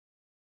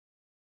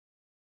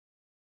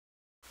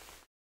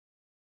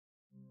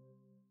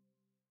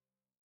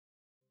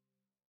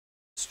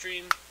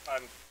stream,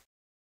 I'm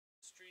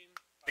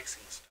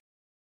fixing stuff.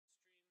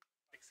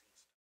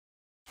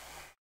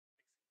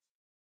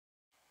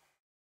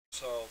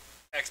 So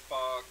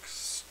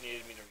Xbox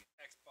needed me to read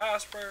Xbox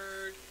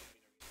password.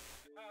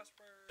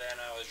 Then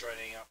I was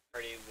joining a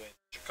party with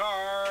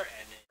Jakar,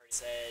 and it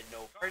said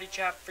no party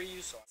chat for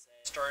you, so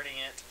I'm starting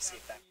it to see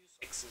if that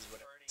fixes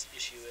whatever this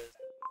issue is.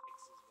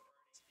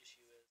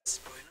 What's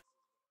going on?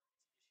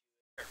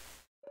 Here.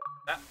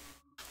 That.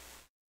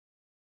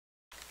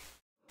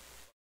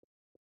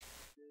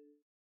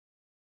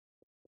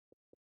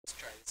 Let's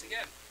try this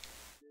again.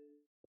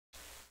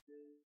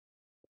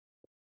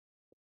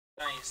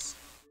 Nice.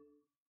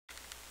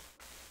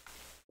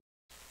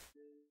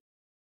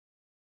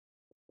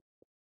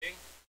 Okay.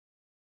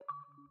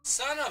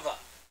 Son of a...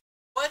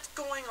 What's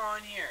going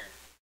on here?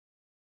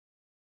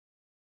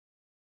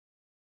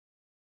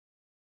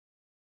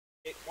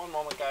 Okay, one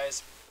moment,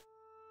 guys.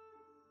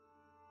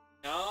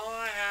 Now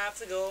I have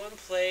to go and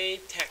play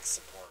tech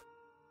support.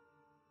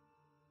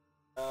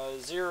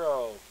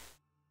 0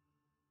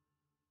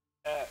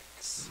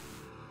 X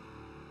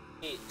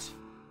 8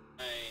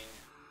 9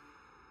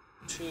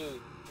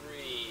 2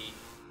 3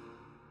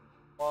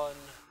 1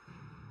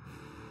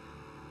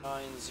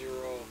 9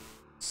 0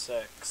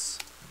 6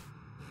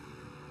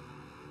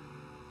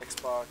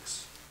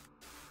 Xbox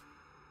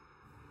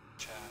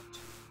chat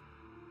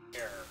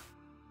error.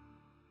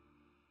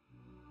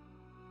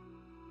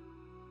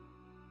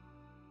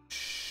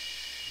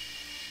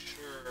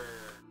 Sure.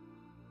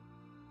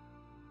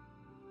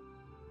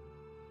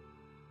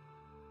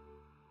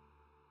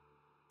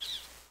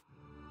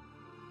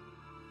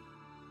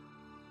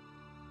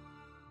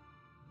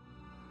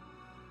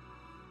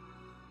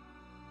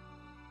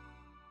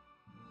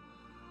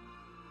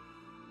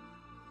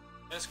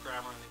 This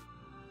grammar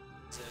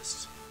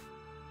exists.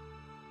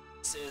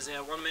 This is a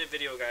 1-minute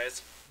video,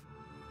 guys.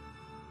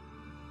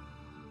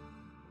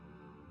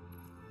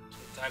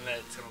 The time that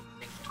it's gonna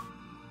take.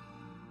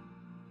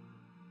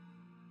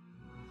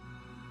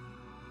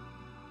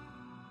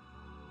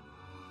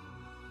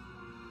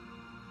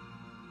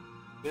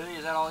 Really?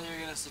 Is that all you're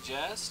gonna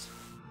suggest?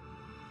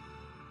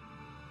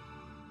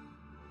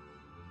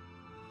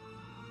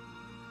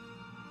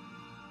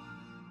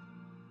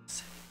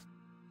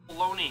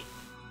 Baloney.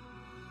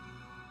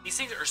 These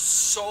things are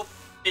so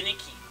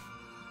finicky.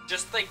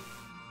 Just like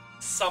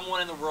someone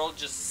in the world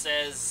just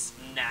says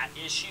NAT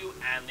issue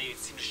and they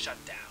seem to shut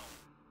down.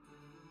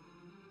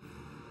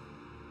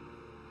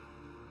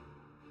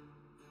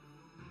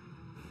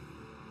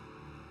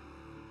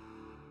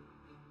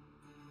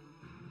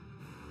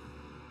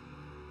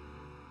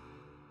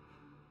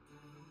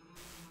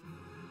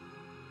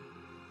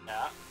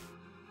 Yeah.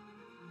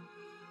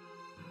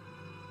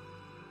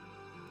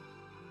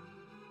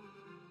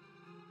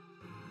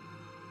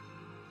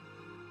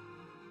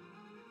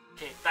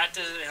 Okay, that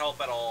doesn't help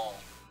at all.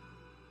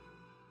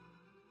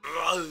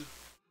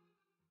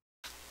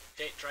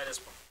 Okay, try this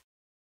one.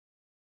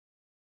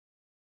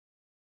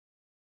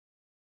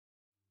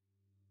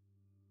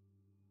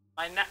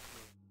 My NAT.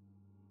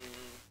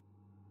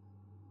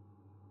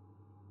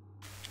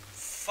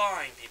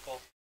 Fine,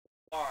 people.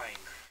 Fine.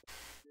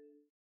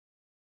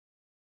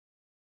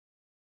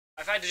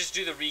 I've had to just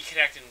do the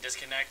reconnect and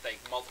disconnect like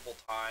multiple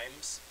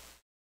times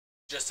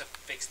just to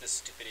fix this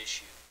stupid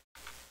issue.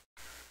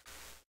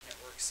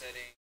 Network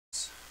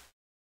settings.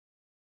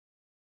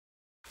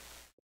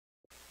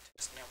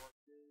 Test network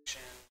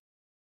connection.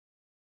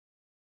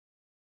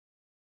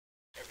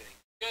 Everything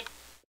good.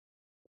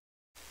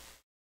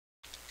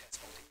 Test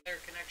multiplayer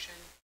connection.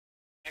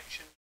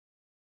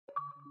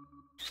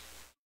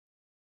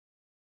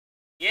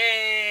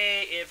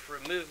 Yay! It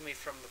removed me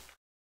from the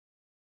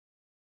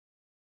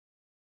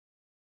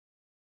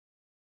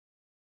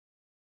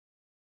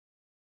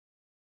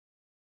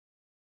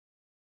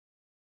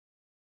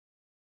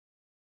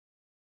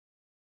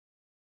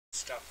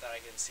stuff that I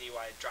can see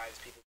why it drives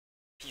people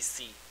to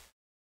PC. You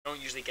don't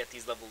usually get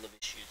these level of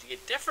issues. You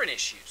get different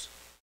issues.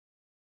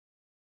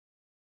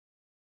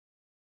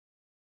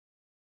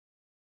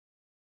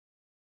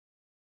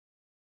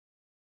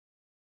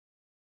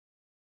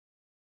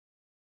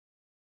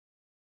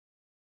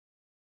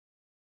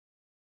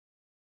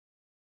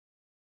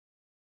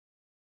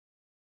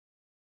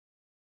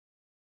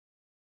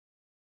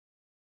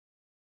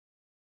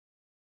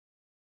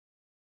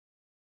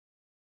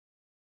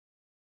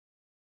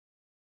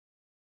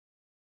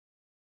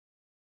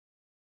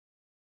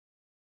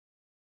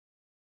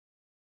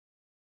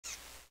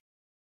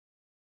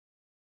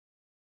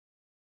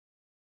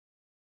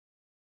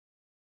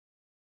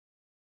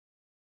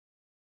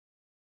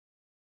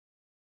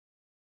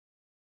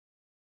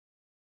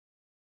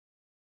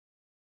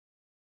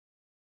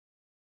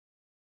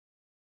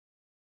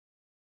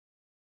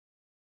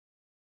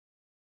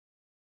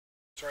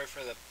 Sorry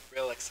for the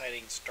real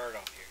exciting start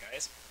off here,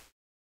 guys.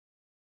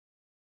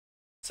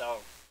 So,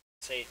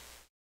 say,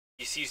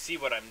 you see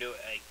what I'm doing.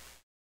 I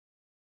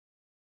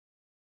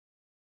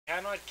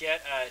cannot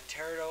get a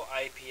Teredo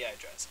IP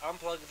address.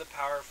 Unplug the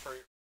power for...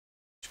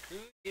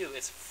 Screw you,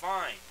 it's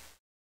fine.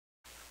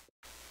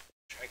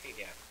 Check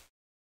again.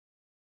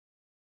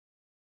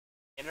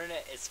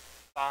 Internet is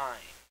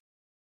fine.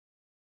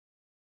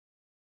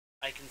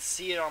 I can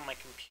see it on my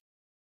computer.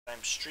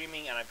 I'm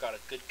streaming and I've got a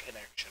good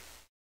connection.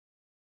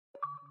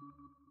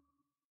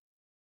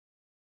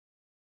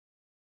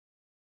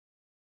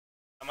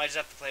 I might just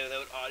have to play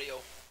without audio.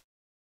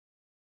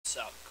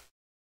 Suck.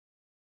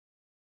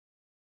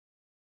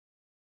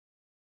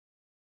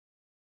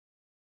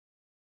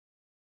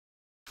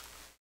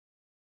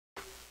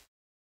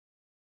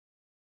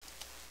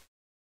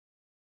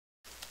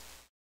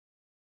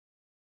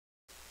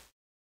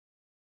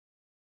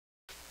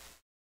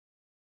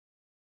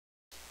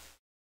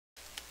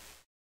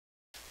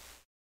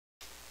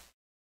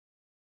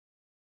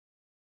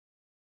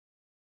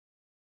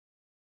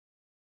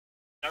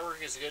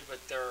 Network is good, but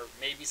there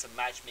may be some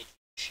matchmaking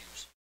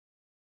issues.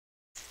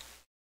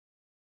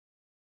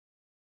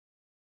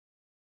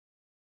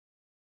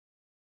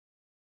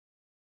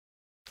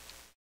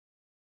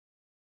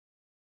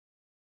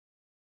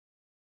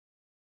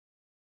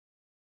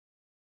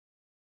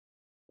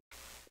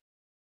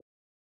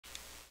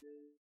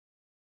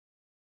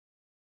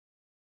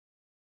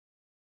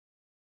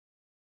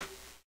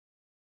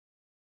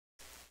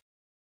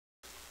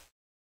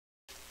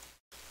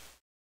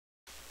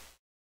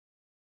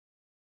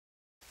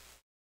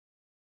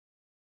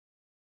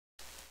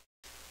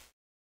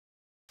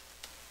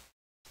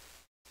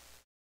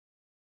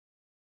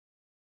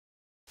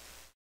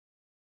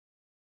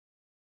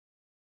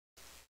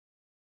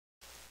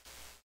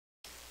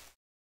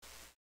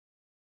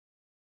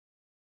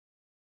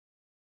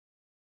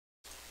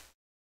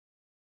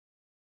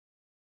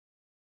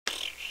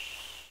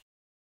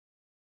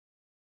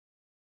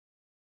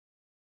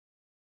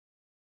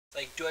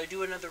 Like, do I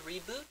do another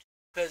reboot?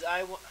 Because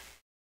I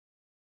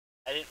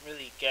didn't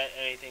really get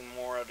anything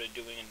more out of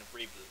doing a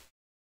reboot.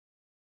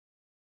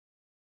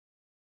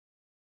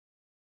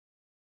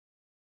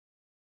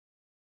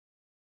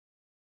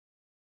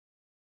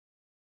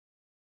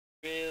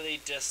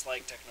 Really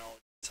dislike technology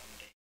some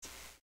days.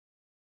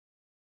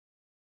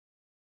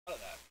 Out of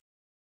that.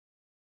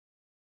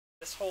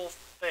 This whole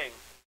thing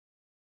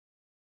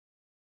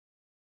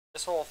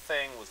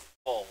was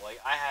full.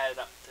 Like, I had it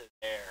up to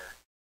there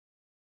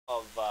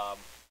of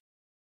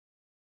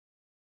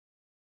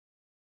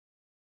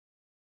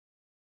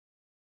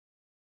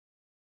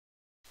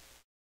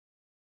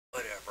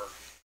whatever.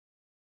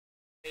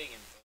 Getting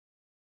info.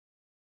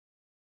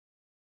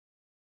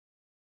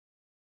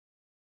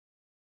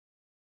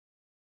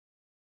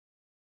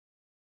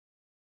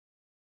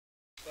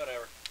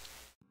 Whatever.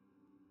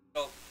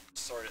 It'll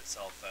sort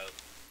itself out.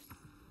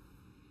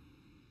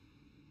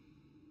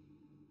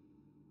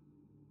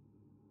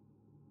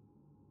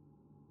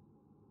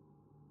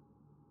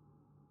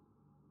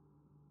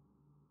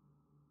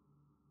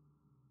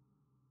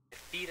 My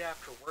feet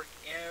after work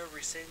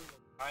every single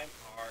time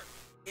are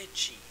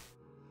itchy.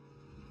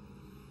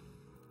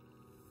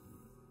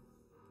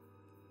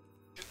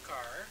 Your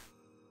car.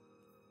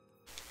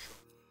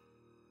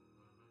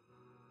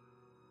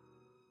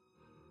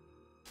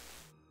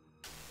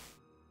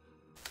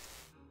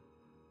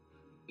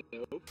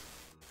 Nope.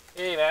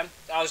 Hey man,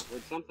 I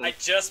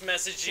just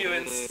messaged you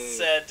and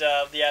said,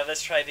 yeah,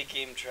 let's try the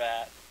game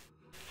chat.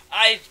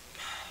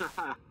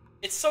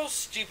 It's so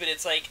stupid.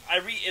 It's like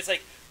it's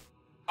like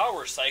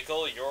power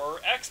cycle your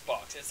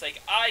Xbox. It's like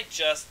I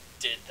just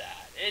did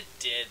that. It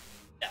did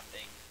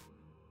nothing.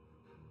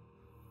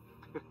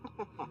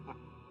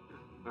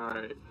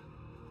 Alright.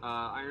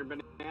 Iron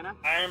Banana?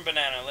 Iron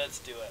Banana, let's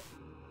do it.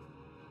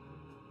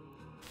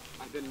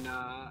 I've been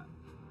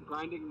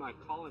grinding my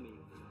colony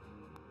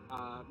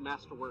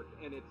masterwork,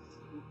 and it's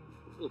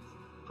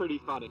pretty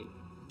funny.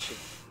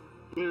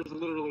 There's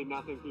literally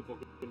nothing people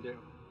can do.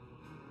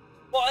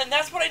 Well, and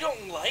that's what I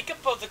don't like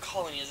about the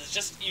colony is it's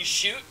just you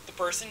shoot, the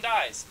person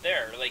dies.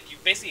 There, like you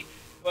basically,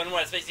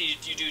 it's basically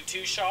you do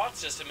 2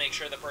 shots just to make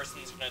sure the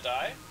person's gonna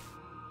die.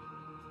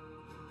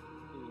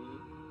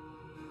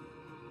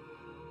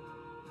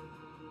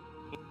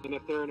 And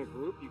if they're in a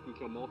group, you can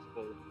kill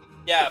multiple.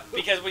 Yeah,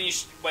 because when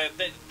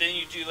then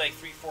you do like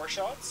 3-4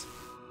 shots.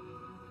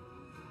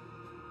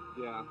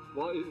 Yeah,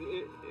 well,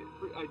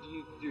 I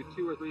do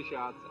 2 or 3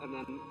 shots, and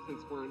then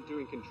since we're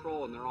doing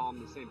control and they're all on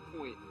the same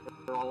point,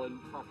 they're all in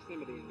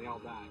proximity and they all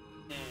die.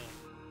 Because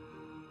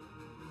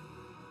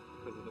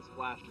of the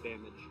splash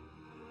damage.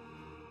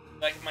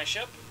 Like my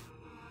ship?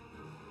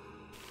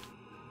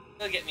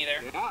 It'll get me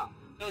there. Yeah.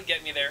 It'll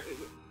get me there.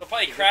 It'll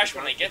probably crash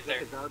when I get there.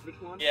 The garbage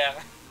one?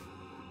 Yeah.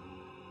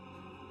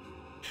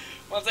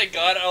 Once I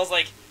got it, I was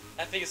like,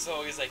 I think it's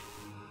always like,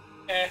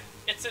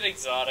 it's an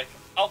exotic.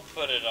 I'll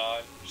put it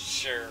on.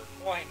 Sure,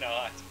 why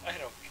not? I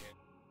don't care.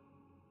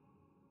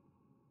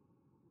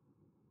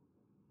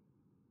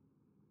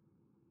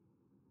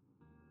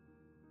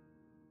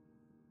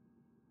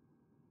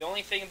 The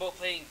only thing about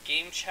playing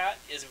game chat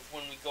is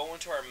when we go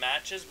into our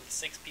matches with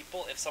 6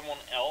 people, if someone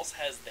else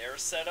has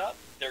theirs set up,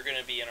 they're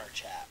gonna be in our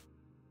chat.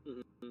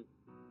 And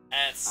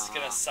it's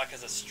gonna suck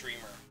as a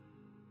streamer.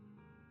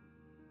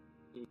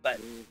 But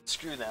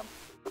screw them.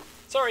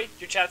 Sorry,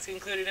 your chat's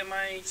included in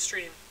my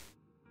stream.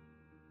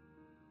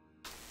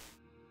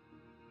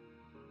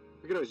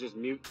 could always just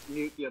mute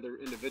the other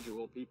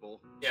individual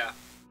people. Yeah.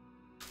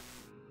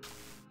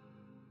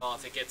 Well,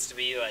 if it gets to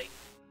be like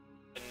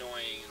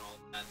annoying and all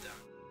that, then.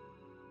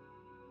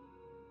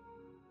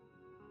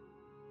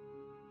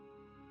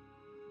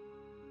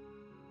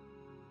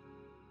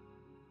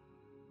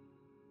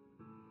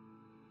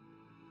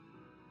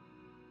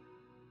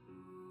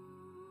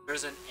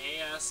 There's an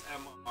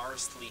ASMR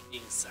sleeping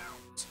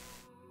sound.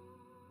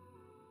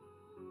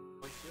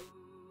 I feel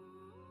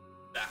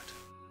that.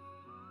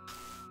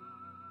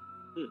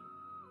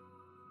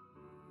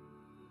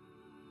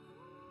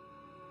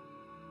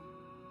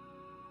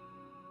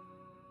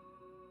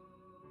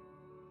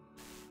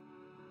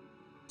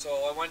 So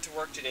I went to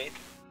work today.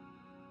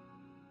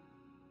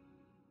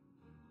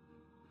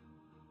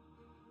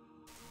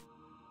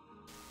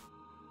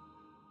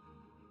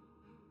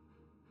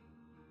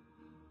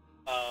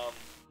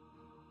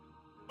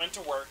 Went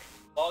to work,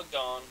 logged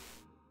on,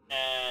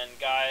 and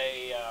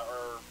I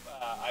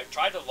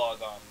tried to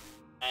log on,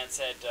 and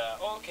said,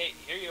 oh, okay,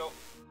 here you go.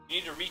 You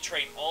need to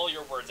retrain all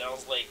your words. And I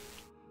was like,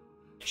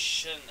 I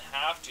shouldn't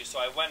have to. So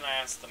I went and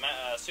I asked the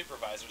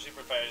supervisor.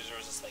 Supervisor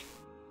was just like,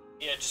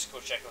 yeah, just go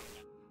check on the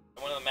manager.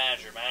 And one of the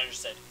managers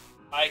said,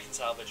 I can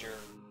salvage your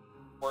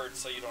words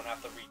so you don't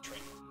have to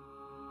retrain them.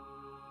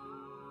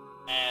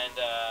 And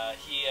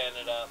he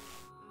ended up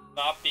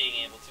not being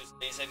able to, so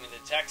they sent me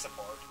to tech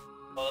support.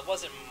 Well, it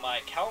wasn't my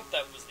account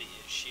that was the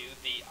issue.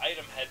 The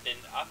item had been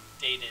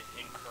updated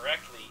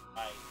incorrectly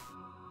by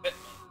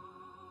equipment,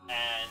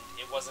 and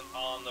it wasn't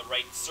on the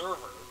right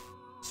server,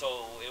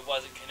 so it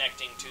wasn't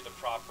connecting to the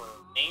proper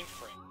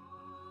mainframe.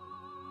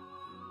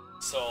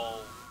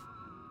 So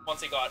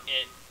once I got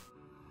it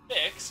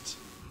fixed,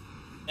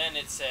 then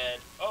it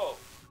said, oh,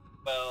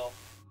 well,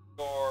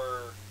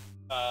 your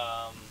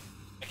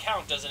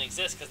account doesn't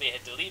exist because they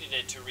had deleted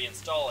it to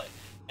reinstall it,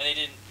 and they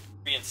didn't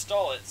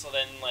reinstall it. So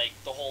then, like,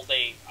 the whole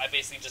day I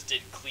basically just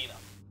did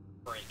cleanup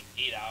for like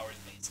 8 hours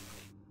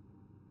basically.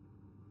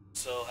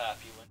 So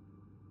happy when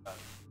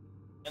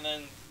and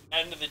then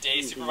end of the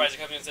day, supervisor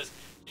comes in and says,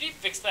 did he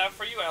fix that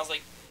for you? And I was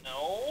like,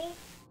 no,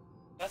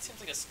 that seems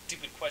like a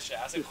stupid question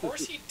to ask. Of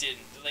course he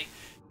didn't. Like,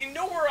 you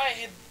know where I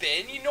had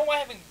been, you know I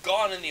haven't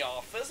gone in the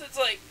office. It's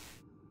like,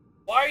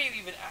 why are you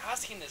even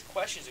asking this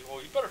question? He's like, oh,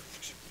 you better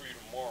fix it for you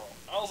tomorrow.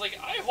 I was like,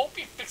 I hope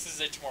he fixes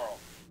it tomorrow.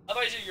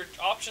 Otherwise, your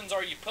options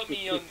are you put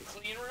me in the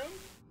clean room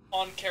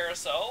on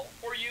Carousel,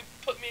 or you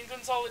put me in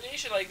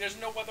consolidation. Like, there's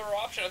no other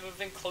option other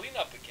than clean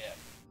up again.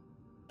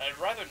 And I'd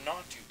rather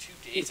not do 2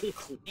 days of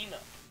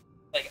cleanup.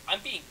 Like, I'm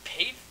being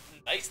paid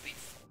nicely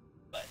for it,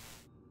 but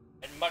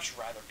I'd much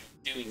rather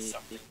be doing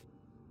something.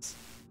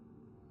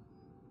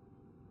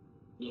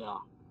 Yeah.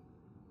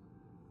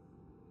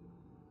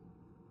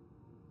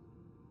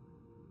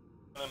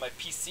 And then my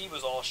PC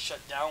was all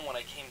shut down when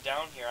I came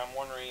down here. I'm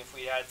wondering if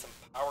we had some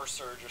power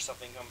surge or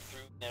something come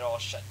through and it all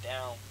shut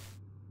down.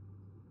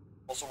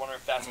 Also wondering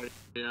if that's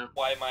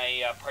why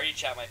my party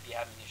chat might be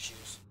having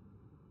issues.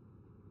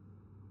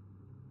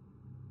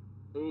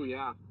 Oh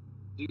yeah.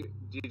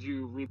 Did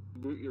you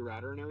reboot your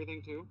router and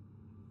everything too?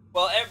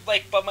 Well,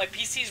 but my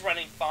PC's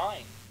running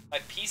fine.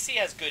 My PC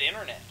has good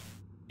internet.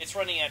 It's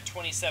running at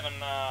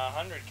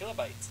 2700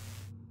 kilobytes.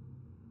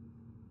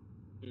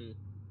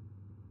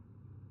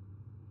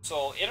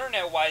 So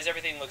internet-wise,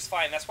 everything looks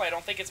fine. That's why I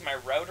don't think it's my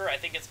router. I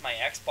think it's my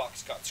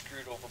Xbox got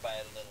screwed over by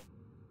it a little.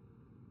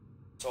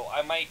 So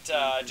I might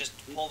just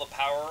pull the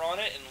power on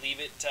it and leave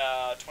it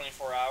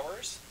 24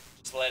 hours.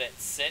 Just let it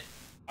sit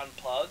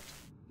unplugged.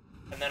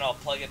 And then I'll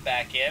plug it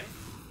back in.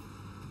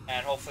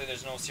 And hopefully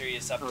there's no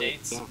serious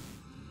updates. Oh, yeah.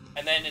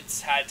 And then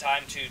it's had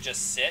time to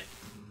just sit.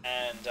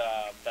 And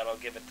that'll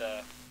give it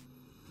the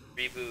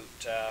reboot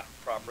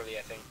properly,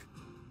 I think.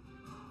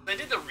 I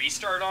did the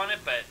restart on it,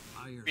 but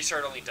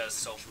restart only does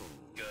so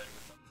good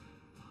with them.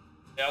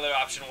 The other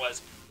option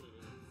was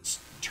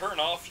turn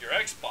off your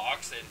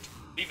Xbox and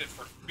leave it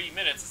for 3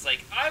 minutes. It's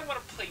like, I want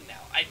to play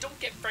now. I don't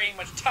get very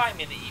much time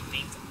in the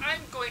evenings.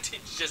 I'm going to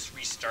just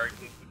restart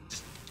and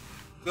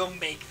we'll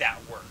make that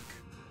work.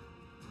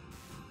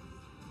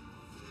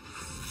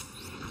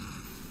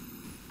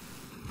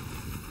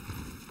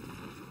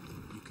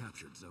 You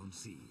captured Zone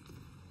C.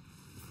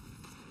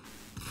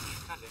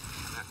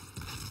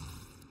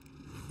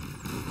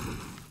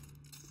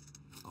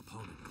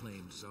 Opponent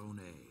claimed Zone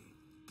A.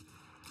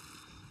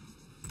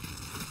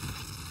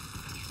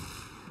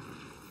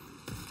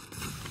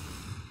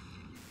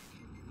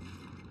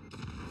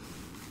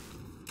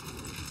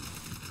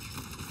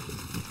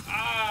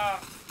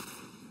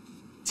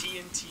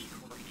 TNT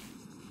Corgi.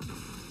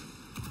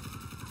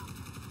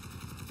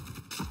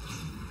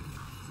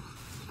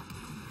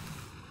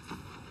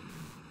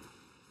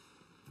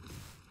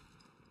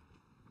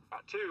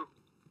 Got two.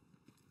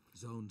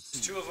 Zone C.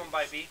 There's 2 of them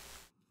by B.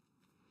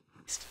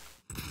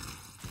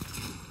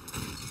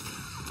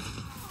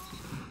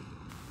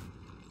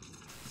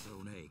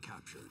 Zone A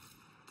captured.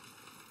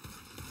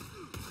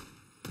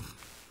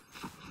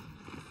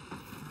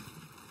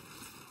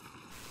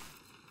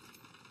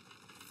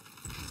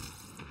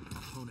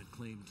 Opponent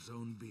claimed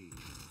Zone B.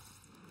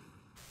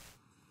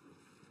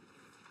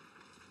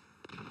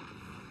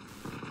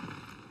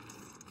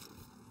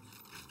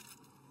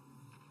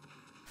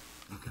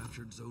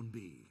 captured Zone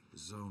B.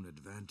 Zone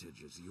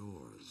advantage is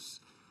yours.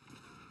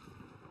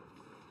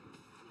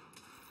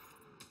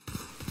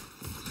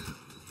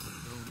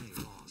 Zone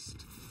A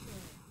lost.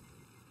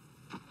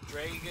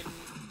 Dragon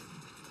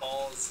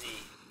Ball Z.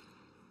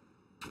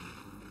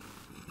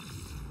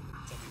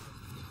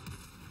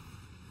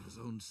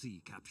 Zone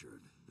C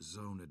captured.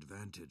 Zone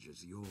advantage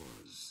is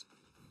yours.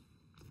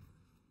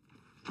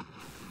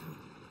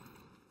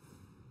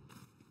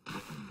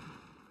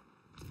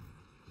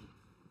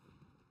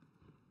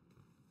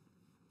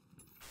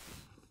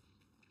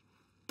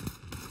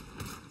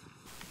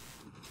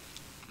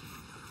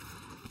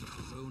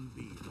 Zone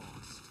B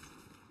lost.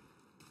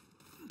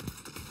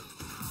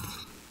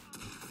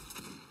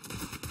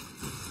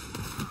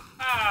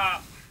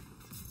 Ah!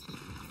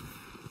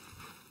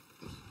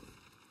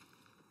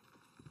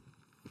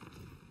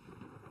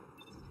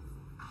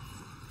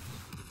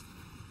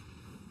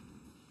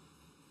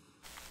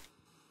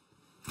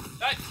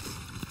 Die!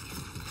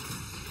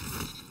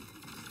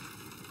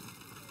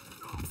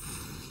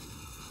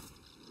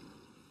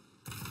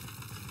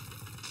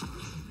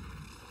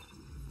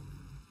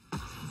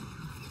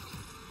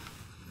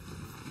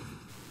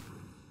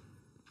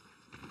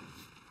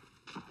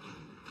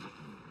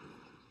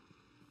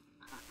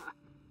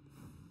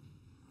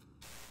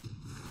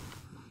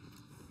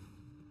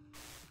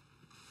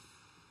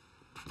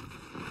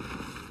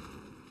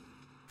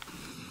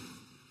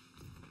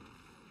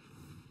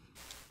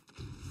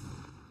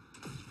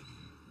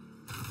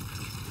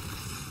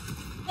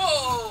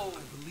 Whoa! I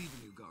believe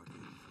in you,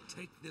 Guardian.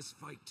 Take this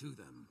fight to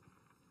them.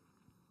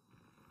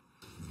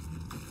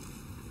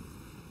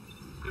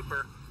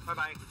 Super.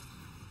 Bye-bye.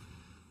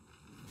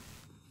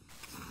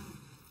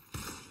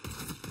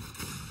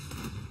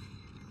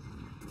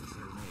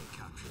 Zone A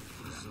captured.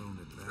 Zone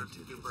advantage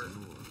is Super.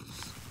 yours.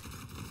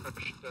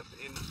 Pushed us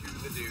into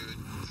the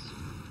dudes.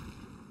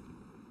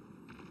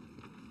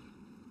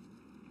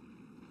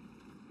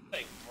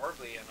 Like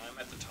horribly, and I'm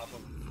at the top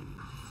of.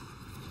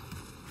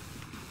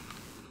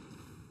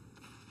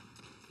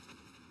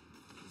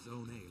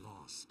 Zone A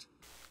lost.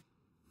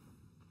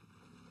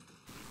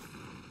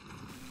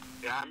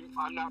 Yeah,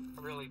 I'm not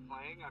really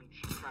playing. I'm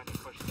just trying to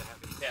push the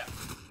heavy. Yeah.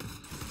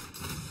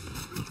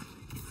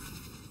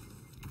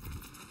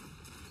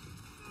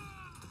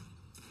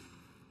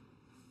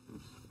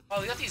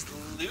 Oh, we got these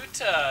loot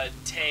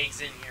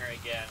tags in here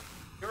again.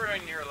 You were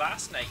in here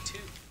last night too.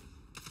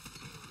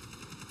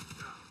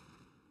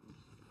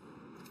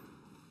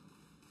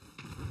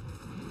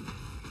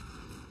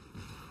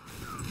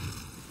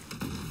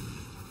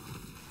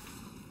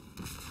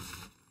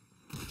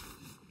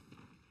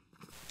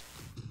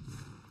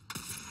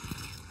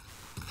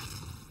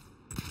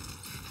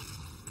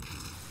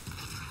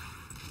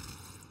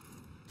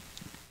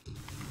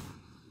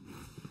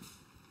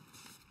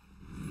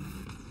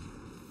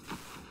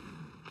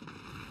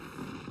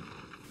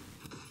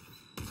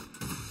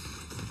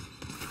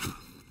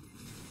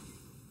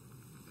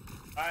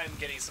 I'm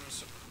getting some.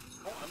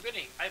 Oh,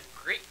 I have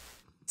great.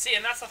 See,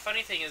 and that's the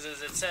funny thing is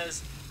it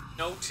says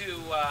no to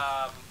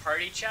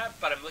party chat,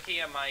 but I'm looking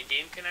at my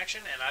game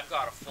connection and I've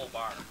got a full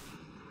bar.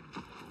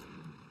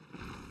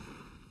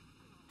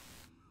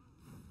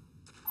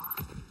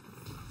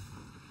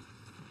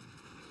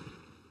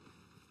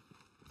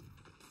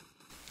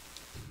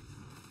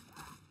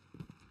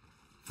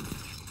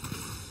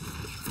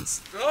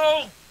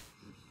 Oh!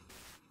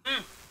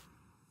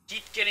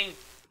 Keep getting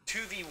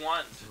 2v1.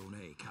 Zone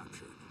A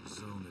captured.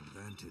 Zone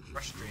advantage is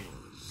Frustrating.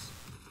 yours.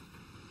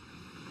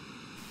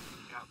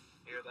 Yep,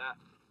 hear that.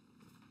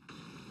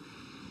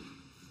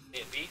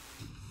 Hit B.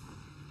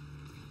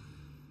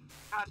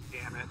 God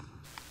damn it.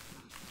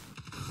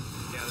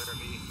 Together to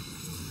me.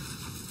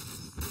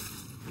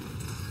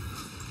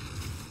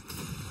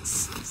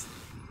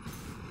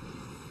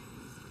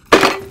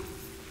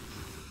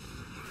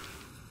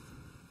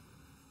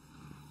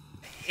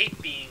 I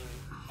hate being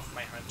off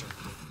my hunter.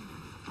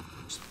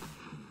 Just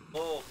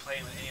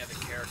playing with any other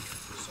character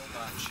so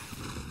much.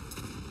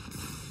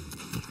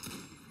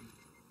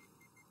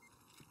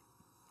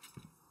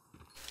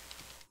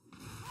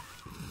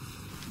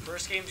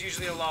 First game's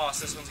usually a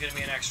loss. This one's gonna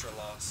be an extra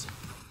loss.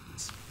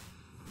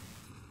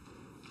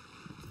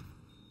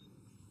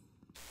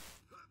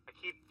 I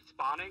keep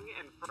spawning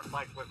and with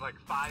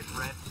 5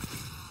 red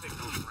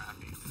signals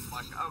wrapping.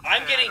 Like, okay,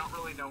 I'm getting- I don't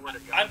really know where to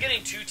go. I'm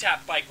getting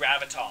 2-tapped by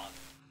Graviton.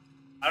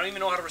 I don't even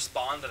know how to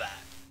respond to that.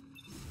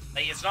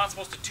 Like, it's not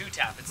supposed to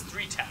 2-tap, it's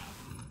 3-tap.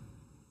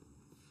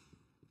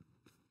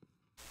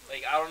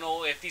 Like, I don't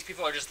know if these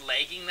people are just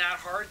lagging that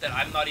hard that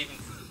I'm not even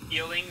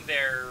feeling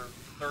their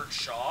third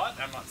shot.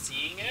 I'm not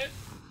seeing it.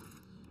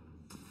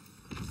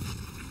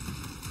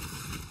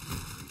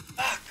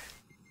 Fuck!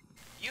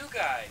 You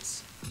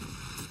guys!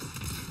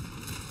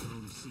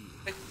 Zone C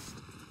Like, lost.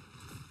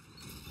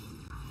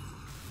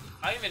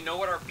 I don't even know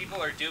what our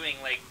people are doing.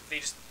 Like, they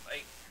just,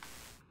 like...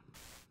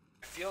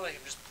 I feel like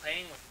I'm just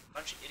playing with a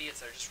bunch of idiots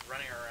that are just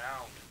running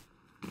around.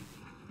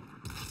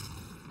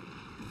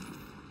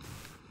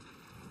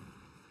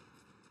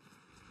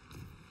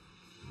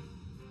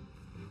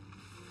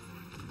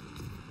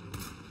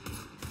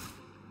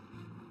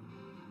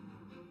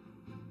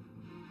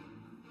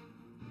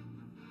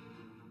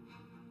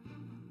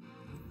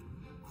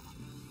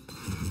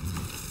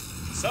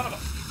 Son of a...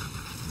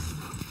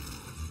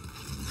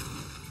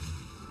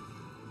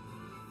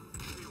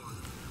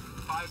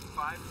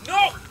 5-5.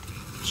 No!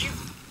 You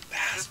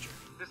bastard.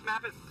 This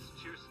map is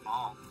too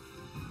small.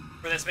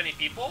 For this many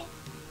people?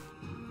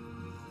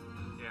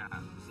 Yeah.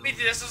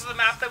 This was the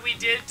map that we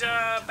did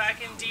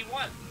back in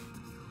D1.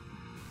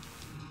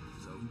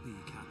 Zone B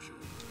captured.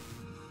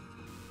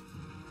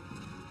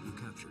 You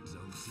captured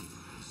Zone C.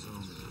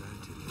 Zone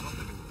advantage. I don't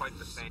think it's quite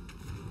the same.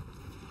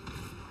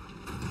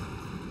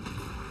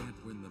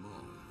 Can't win them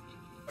all.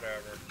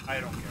 Whatever. I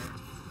don't care.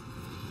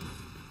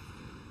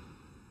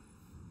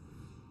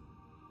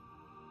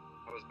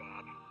 That was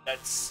bad.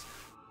 That's...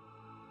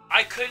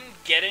 I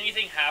couldn't get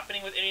anything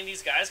happening with any of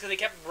these guys because they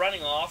kept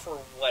running off or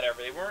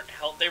whatever. They weren't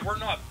They were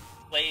not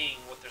playing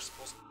what they're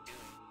supposed to be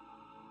doing.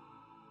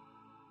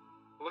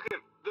 Look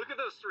at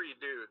those three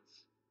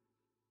dudes.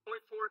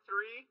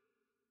 0.43.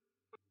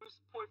 Who's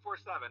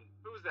 0.47?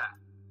 Who's that?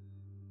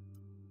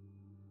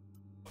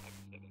 I'm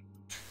kidding.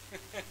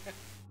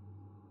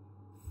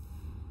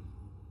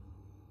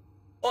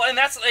 Well, and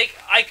that's like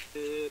I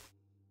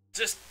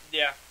just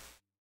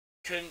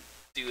couldn't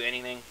do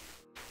anything.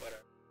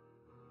 Whatever.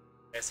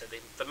 Like I said,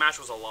 the match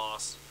was a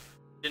loss.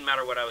 Didn't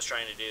matter what I was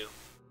trying to do.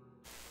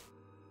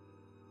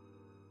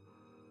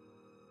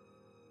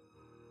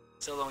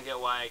 Still don't get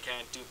why I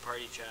can't do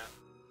party chat.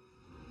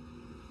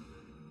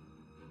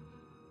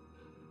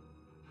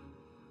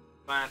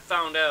 When I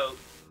found out,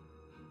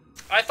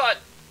 I thought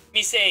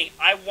me saying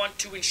I want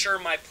to ensure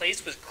my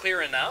place was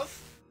clear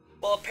enough.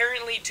 Well,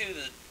 apparently to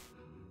the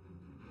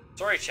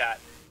sorry chat,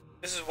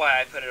 this is why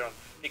I put it on.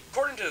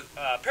 According to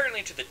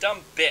apparently to the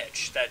dumb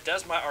bitch that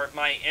does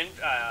my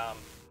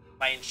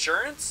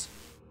insurance,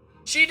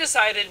 she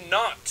decided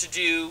not to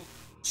do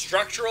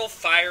structural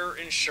fire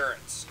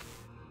insurance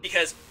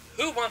because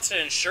who wants to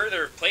insure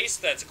their place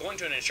that's going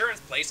to an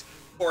insurance place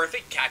for if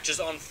it catches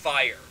on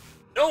fire?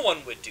 No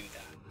one would do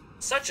that.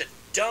 Such a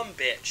dumb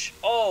bitch.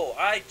 Oh,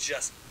 I'm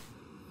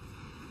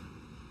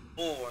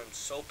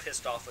so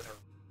pissed off with her.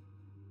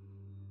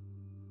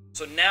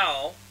 So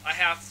now I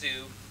have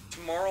to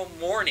tomorrow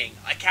morning.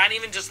 I can't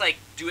even just like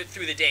do it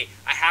through the day.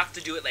 I have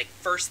to do it like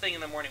first thing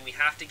in the morning. We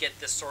have to get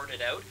this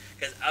sorted out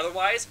because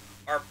otherwise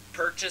our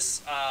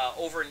purchase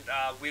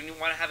we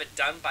want to have it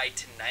done by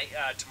tonight,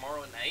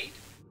 tomorrow night,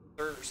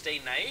 Thursday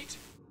night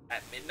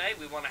at midnight.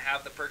 We want to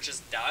have the purchase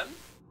done.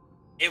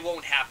 It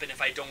won't happen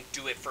if I don't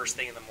do it first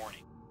thing in the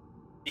morning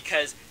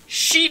because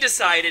she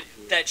decided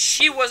that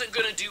she wasn't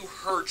going to do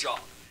her job.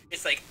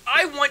 It's like,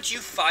 I want you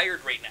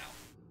fired right now.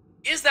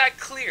 Is that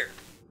clear?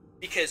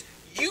 Because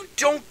you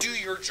don't do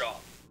your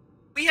job.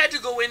 We had to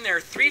go in there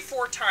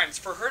 3-4 times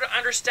for her to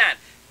understand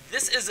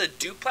this is a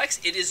duplex.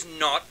 It is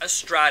not a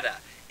strata.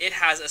 It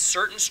has a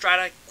certain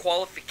strata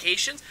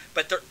qualifications,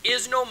 but there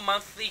is no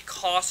monthly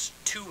cost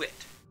to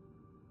it.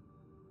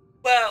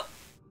 Well,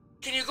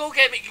 can you go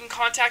get me in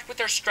contact with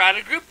their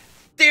strata group?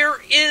 There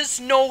is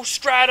no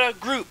strata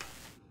group.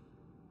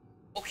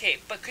 Okay,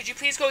 but could you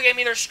please go get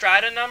me their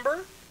strata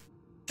number?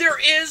 There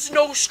is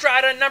no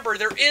strata number.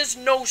 There is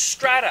no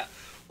strata.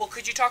 Well,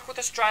 could you talk with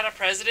the strata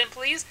president,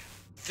 please?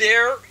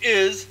 There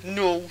is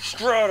no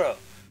strata.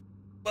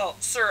 Well,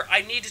 sir,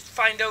 I need to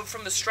find out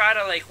from the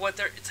strata, like, what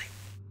they're... It's like,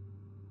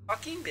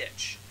 fucking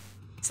bitch.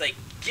 It's like,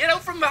 get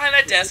out from behind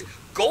that desk,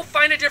 go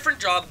find a different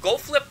job, go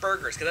flip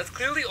burgers, because that's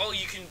clearly all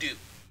you can do.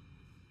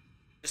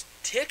 Just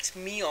ticked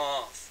me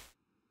off.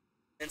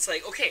 And it's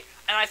like, okay,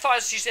 and I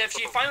thought she said if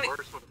she finally...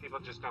 Worse when people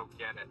just don't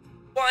get it.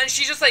 Well, and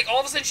she just like, all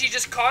of a sudden she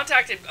just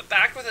contacted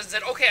back with us and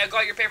said, okay, I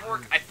got your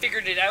paperwork, I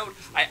figured it out,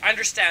 I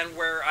understand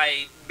where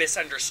I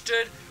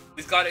misunderstood,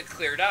 we've got it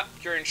cleared up,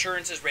 your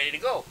insurance is ready to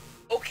go.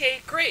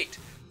 Okay, great.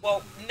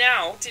 Well,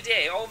 now,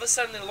 today, all of a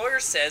sudden the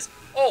lawyer says,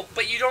 oh,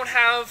 but you don't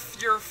have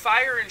your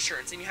fire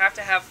insurance, and you have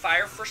to have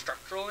fire for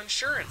structural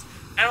insurance.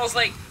 And I was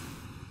like,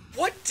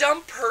 what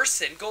dumb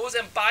person goes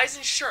and buys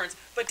insurance,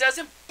 but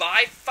doesn't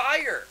buy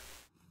fire?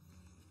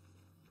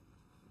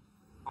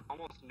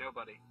 Almost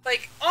nobody.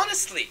 Like,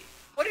 honestly,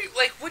 what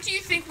do you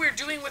think we're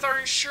doing with our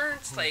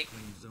insurance? Like,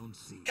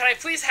 can I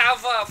please have,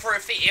 for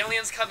if the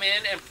aliens come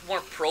in and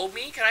want to probe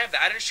me, can I have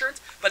that insurance?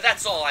 But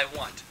that's all I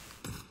want.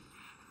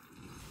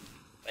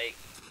 Like...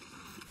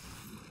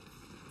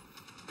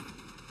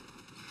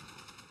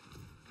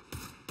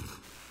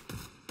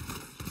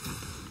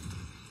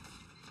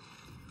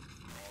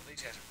 Oh,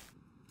 these guys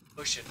are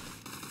pushing.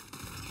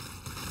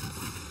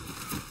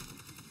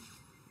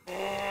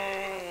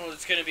 Oh,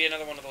 it's gonna be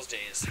another one of those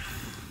days.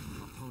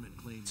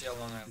 See how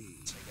long I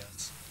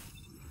guess.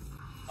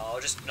 Oh,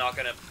 just not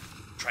gonna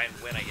try and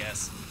win, I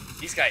guess.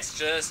 These guys,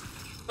 just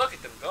look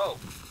at them go.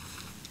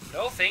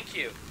 No, thank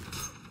you.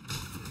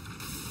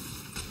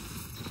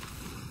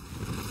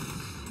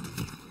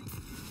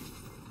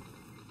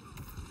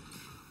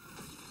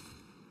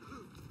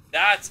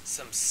 That's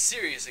some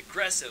serious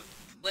aggressive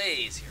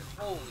plays here.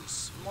 Holy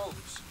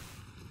smokes.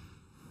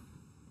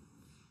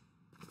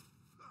 I'm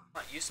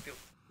not used to people.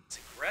 It's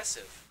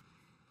aggressive.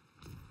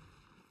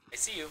 I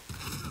see you.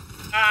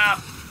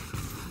 Ah,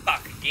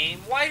 fuck, game.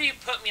 Why do you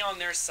put me on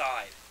their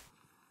side?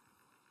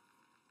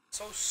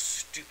 So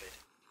stupid.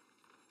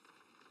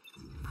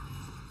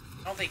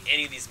 I don't think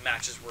any of these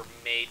matches were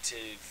made to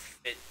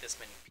fit this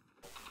many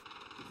people.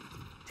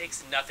 It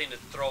takes nothing to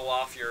throw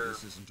off your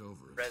This isn't over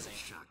until resin.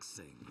 Shaq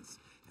sings,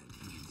 and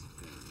he's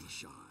very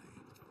shy.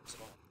 So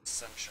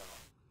sunshine.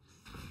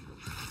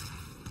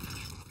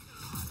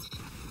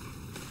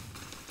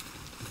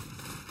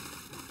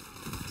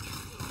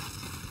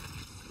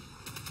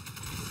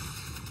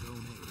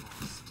 Zone A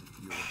lost.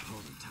 Your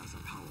opponent has a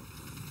power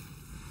play.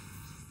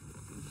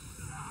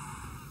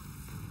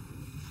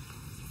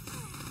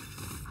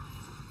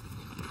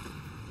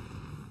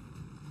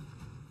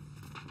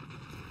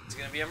 It's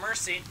gonna be a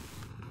mercy.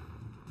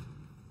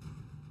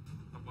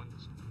 Someone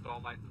stole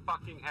my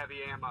fucking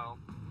heavy ammo.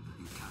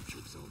 You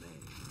captured Zone A.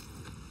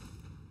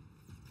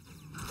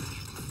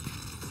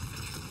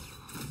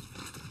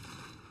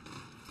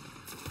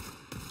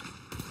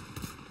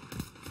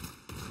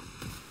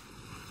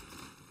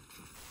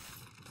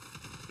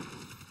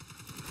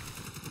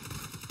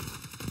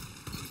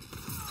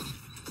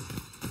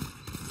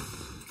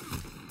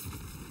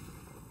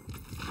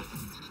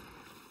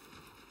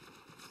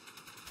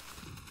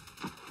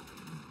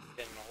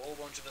 Getting a whole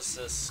bunch of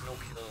assists, no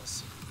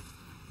kills.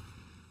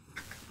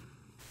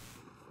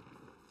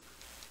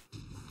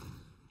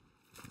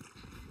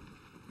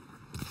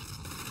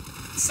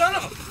 Son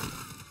of a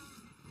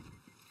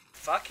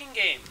fucking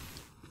game.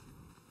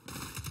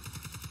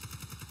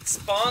 It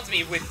spawns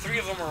me with 3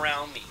 of them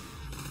around me.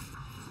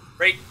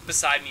 Right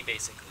beside me,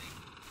 basically.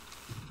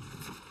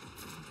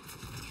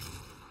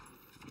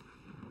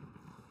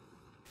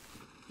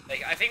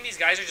 Like, I think these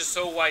guys are just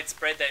so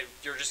widespread that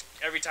you're just,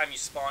 every time you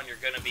spawn, you're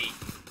gonna be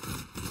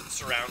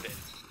surrounded.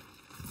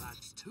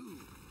 That's 2.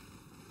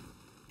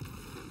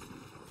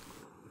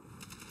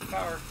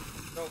 Power.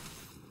 Go.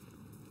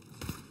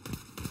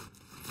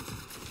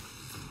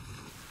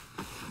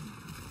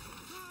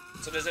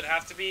 So does it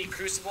have to be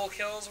Crucible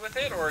kills with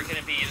it, or can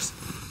it be just,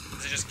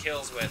 is it just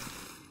kills with?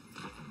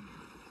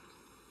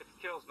 It's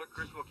kills, but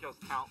Crucible kills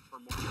count for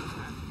more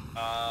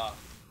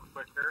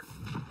quicker.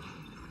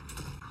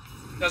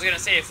 I was gonna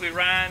say, if we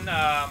ran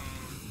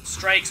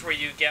strikes where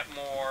you get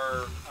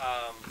more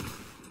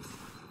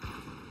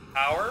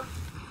power.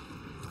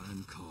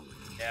 I'm calling.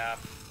 Yeah,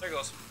 there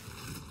goes.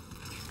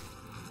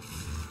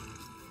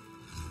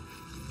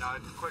 No,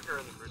 it's quicker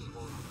in the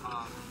Crucible,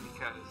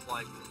 because,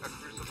 like, a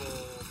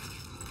Crucible,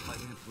 like,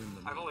 Can't win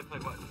the I've only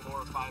played, what,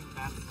 4 or 5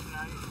 matches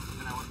tonight,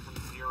 and I went from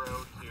 0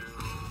 to,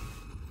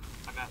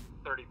 I'm at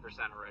 30%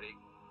 already.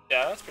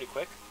 Yeah, that's pretty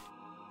quick.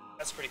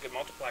 That's a pretty good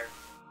multiplier.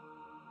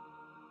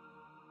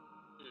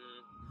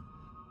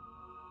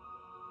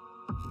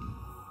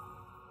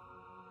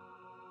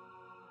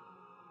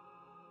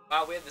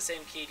 Wow, we have the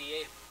same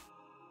KDA.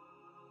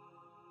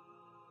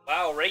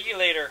 Wow,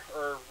 regulator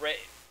or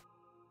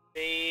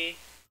A9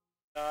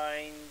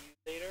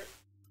 later.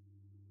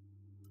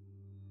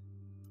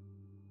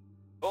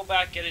 Go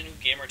back, get a new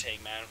gamer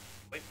tag, man.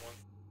 Wait one.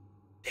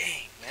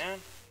 Dang, man.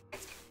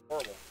 That's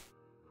horrible.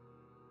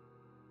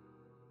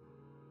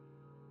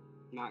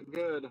 Not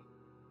good.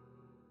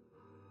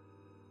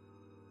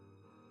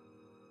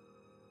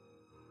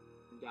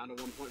 Down to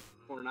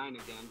 1.49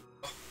 again.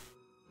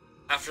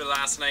 After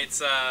last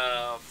night's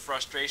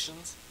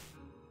frustrations.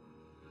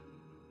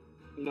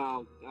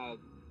 No,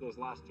 those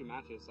last 2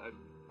 matches,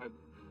 I've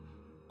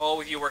Oh,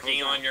 with you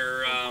working on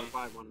your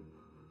 1.51.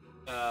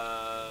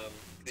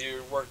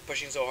 you work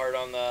pushing so hard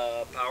on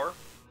the power.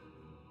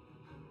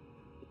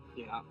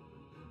 Yeah.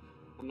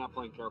 I'm not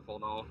playing careful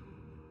at all.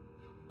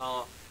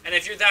 And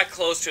if you're that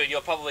close to it,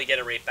 you'll probably get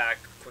it right back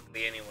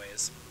quickly,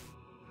 anyways.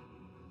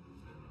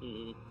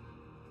 Mm-hmm.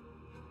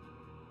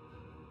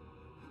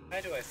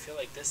 Why do I feel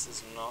like this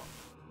is not?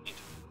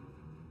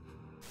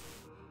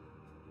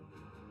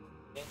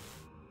 Okay.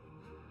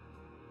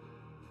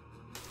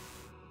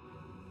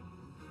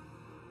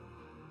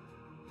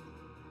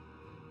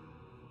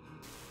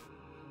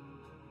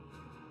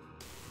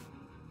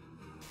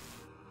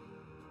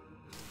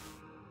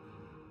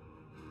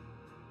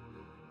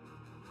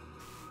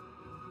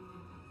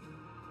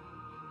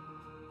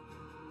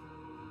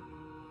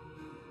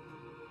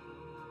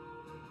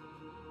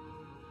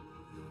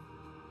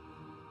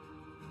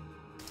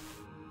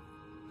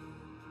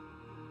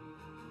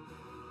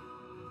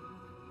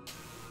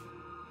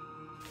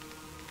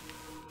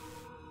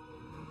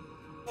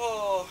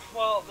 Oh,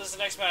 well, this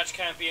next match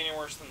can't be any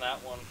worse than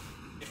that one.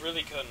 It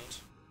really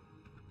couldn't.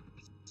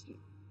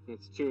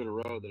 It's 2 in a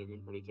row that have been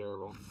pretty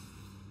terrible.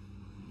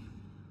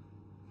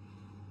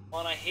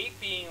 Well, and I hate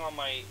being on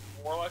my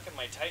Warlock and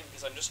my Titan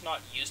because I'm just not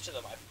used to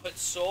them. I put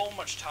so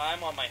much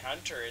time on my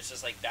Hunter, it's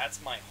just like,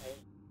 that's my home.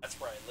 That's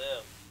where I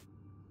live.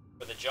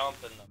 For the jump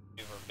and the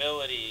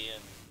maneuverability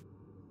and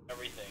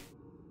everything.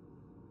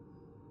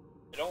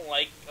 I don't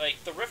like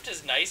the Rift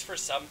is nice for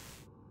some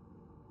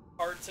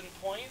parts and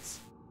points,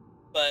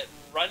 but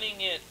running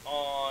it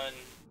on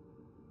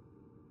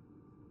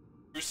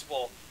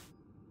Crucible,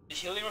 the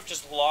Healing Rift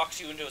just locks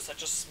you into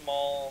such a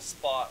small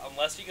spot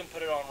unless you can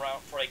put it on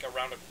for like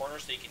around a corner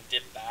so you can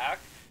dip back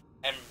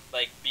and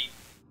like be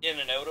in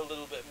and out a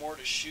little bit more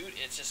to shoot.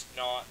 It's just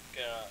not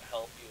gonna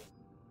help you.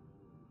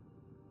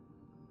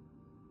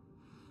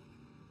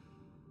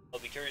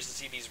 be curious to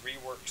see these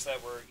reworks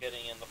that we're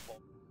getting in the fall.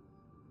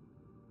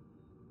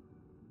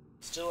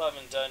 Still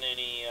haven't done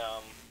any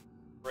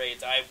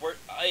raids. I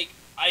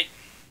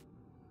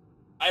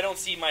don't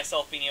see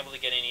myself being able to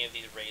get any of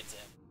these raids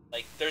in.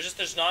 Like,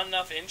 there's not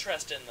enough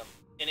interest in them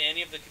in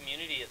any of the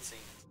community, it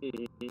seems.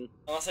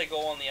 Unless I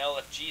go on the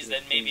LFGs,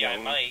 then maybe I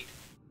might.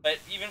 But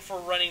even for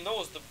running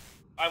those,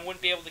 I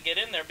wouldn't be able to get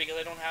in there because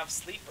I don't have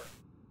Sleeper.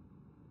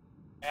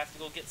 I have to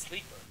go get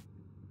Sleeper.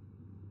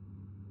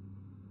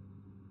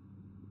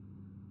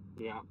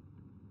 Yeah.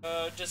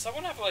 Does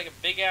someone have like a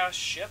big ass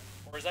ship,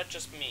 or is that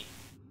just me?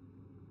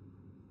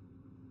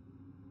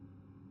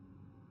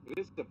 It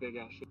is a big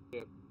ass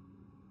ship.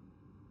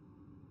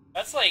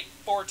 That's like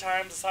 4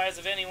 times the size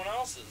of anyone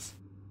else's.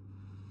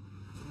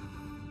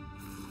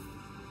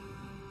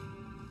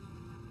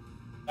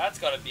 That's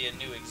got to be a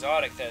new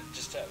exotic that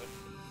just haven't.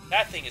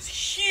 That thing is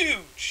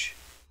huge.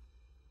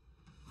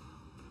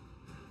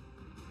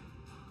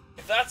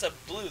 If that's a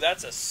blue,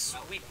 that's a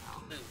sweet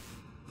blue.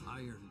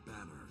 Iron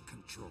Banner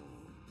control.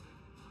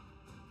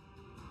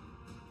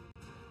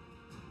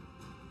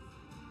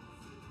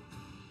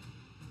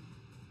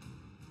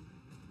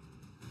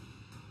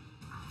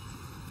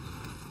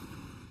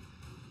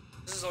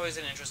 This is always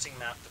an interesting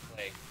map to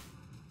play.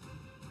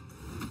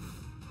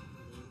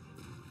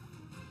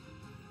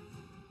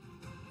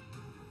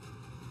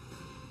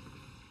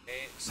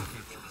 Okay, so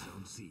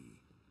Zone C.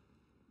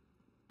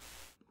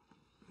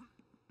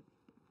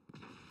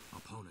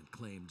 Opponent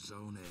claimed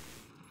Zone A.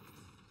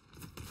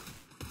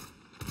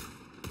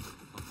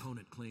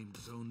 Opponent claimed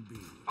Zone B.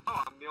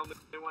 Oh, I'm the only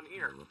one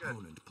here. Your Good.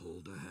 opponent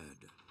pulled ahead.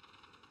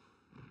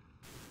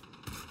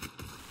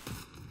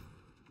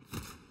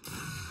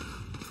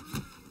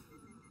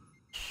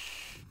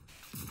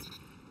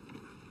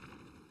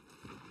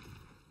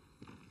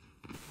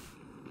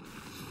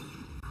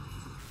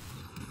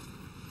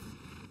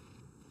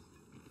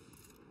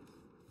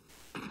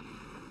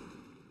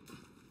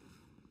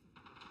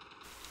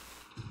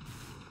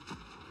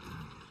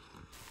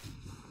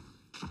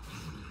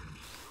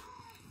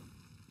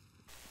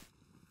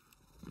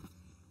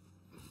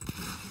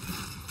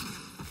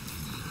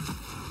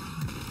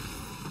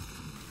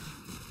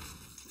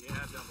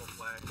 Yeah, double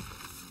flag.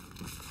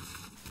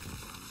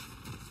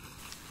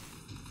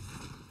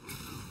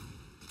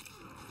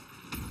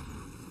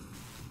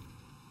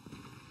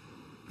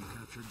 You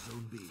captured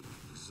Zone B.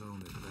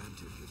 Zone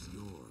advantage is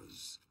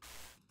yours.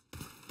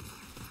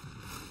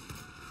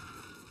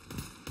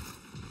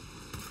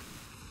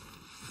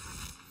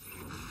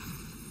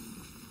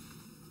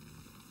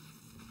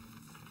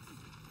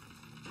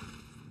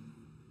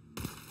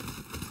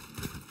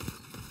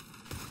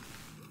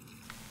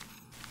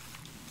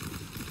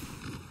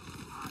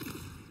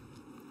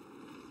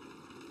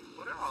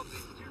 What are all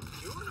these dudes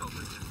doing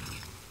over here?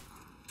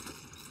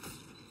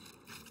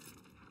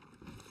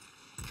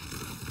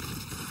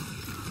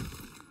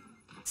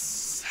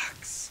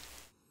 sucks.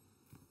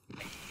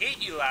 I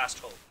hate you, Last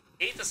Hope.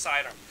 I hate the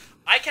sidearm.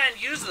 I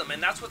can't use them,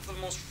 and that's what's the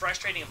most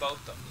frustrating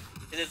about them.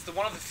 It's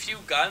one of the few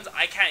guns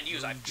I can't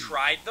use. I've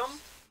tried them.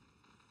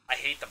 I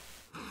hate them.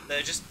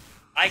 They're just...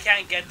 I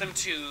can't get them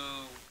to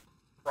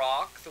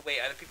proc the way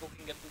other people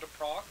can get them to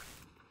proc.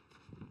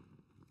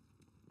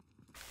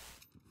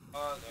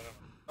 No.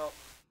 Oh.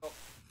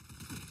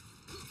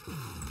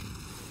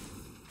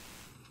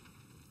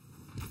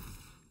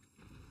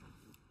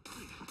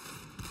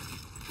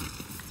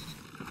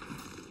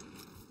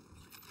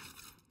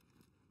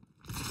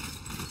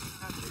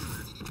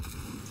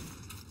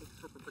 Thanks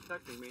for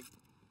protecting me.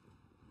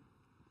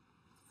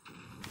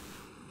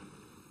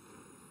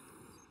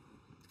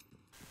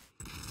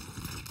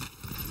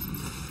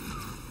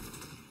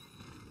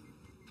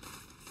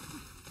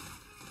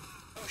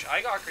 I wish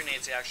I got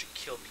grenades to actually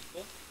kill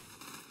people.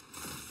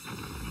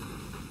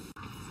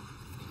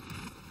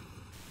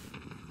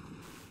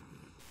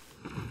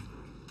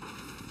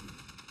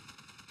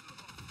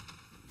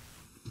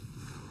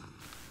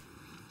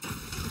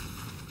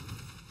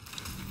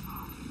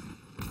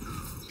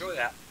 Enjoy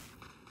that.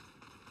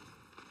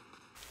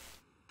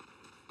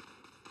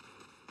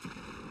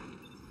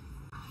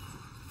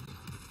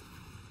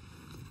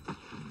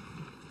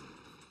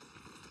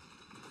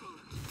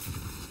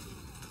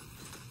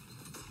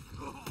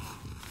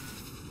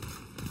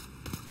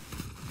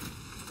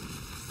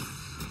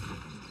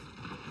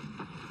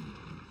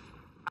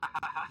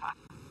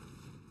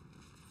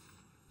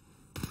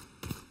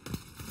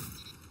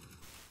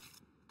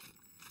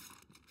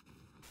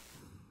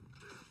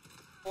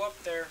 Go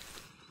up there.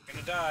 You're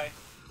gonna die.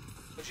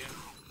 Would you?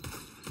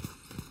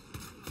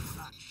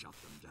 That shut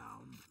them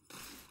down.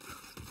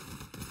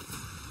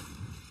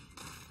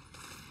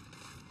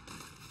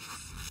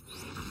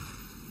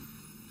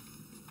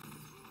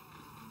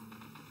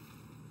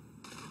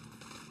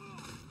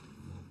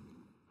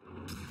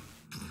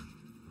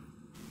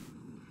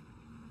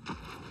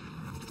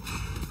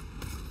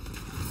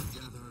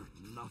 Together,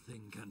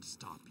 nothing can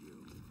stop you.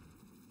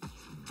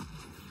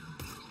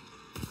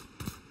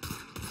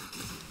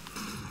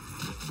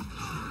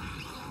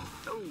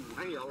 Oh,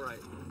 hey, alright.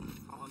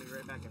 I'll be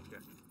right back at you.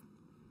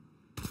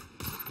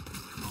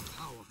 A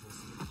powerful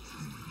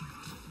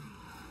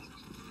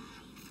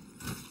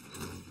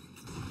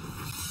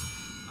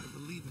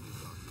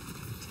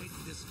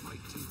Right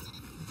to them.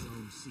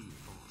 Zone C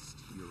lost.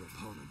 Your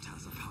opponent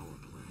has a power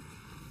play.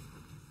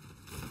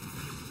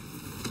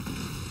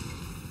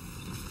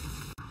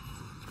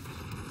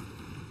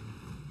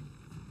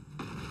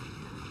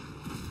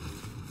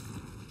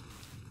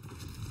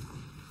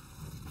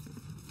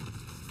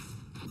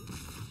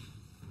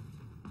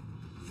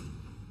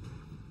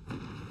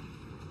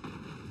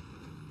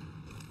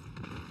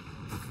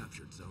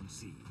 Captured Zone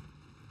C.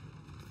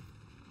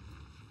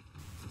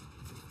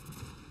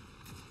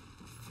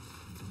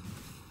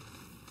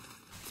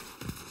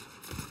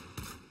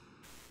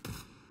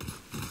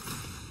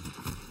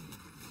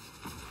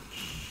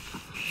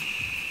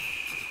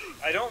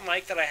 I don't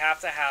like that I have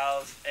to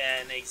have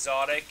an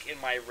exotic in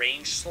my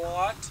range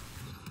slot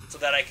so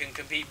that I can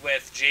compete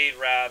with Jade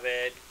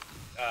Rabbit,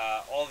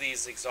 all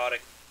these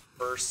exotic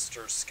bursts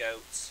or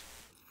scouts.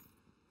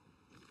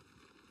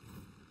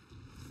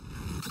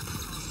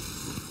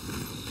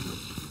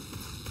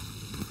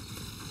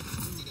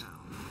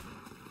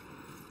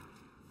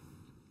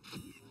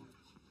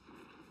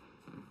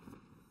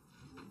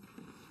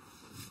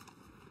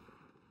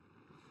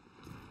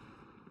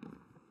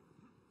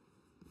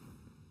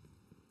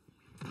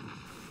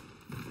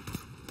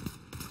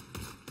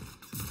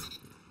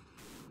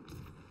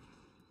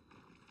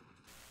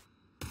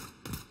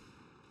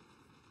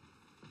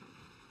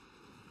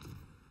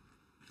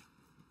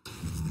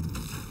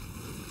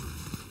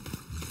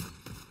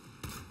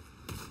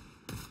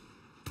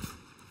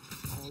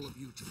 All of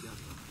you together,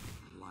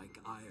 like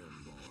iron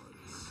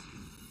boards.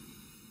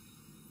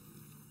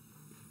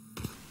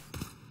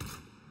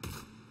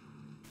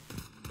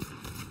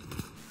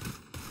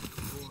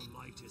 Your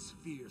light is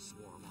fierce,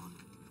 Warlock.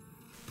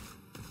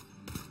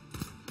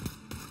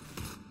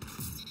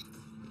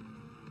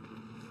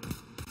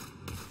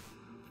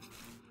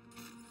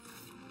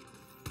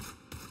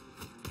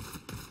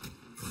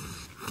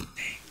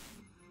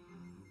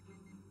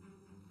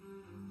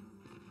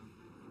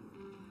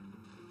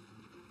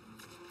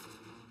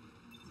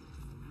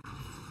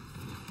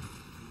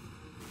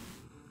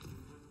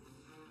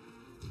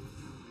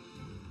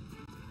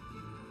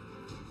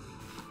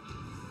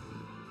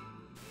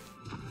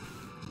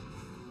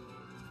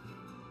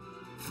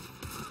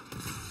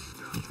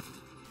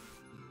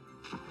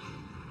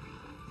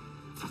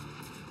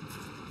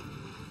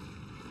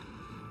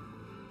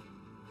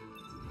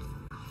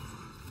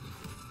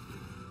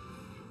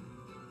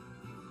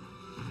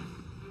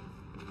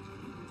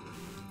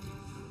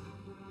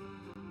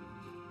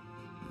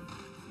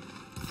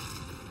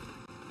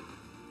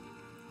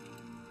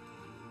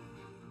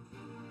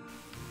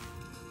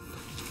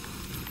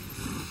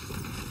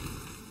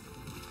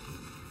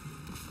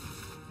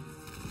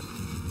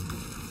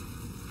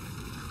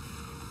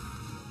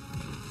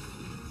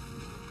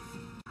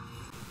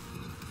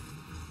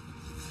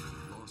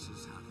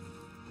 Losses happen.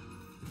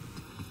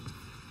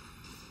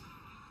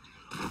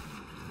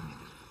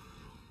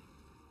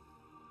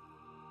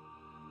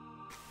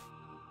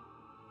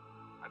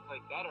 I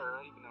played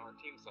better, even though our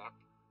team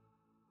sucked.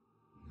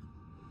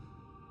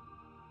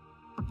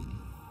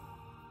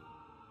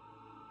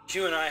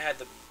 Q and I had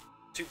the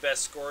two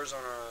best scores on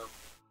our...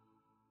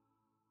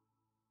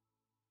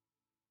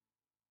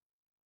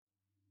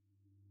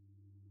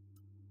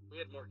 We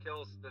had more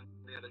kills than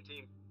the other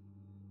team.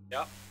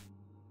 Yep.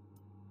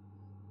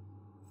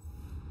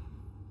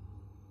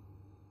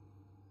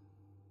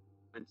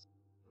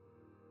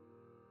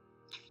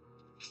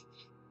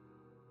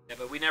 Yeah,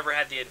 but we never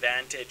had the How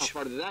advantage.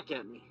 far did that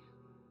get me?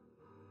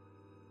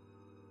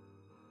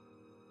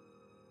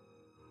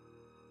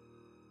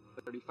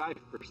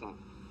 35%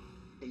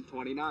 from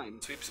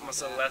 29. Sweeps Not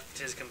must have bad. left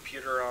his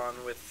computer on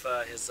with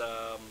his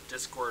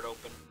Discord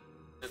open.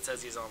 It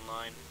says he's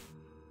online.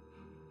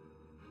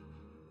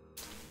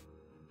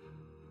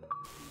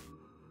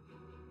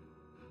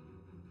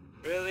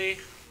 Really?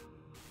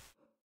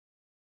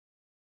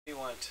 We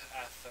want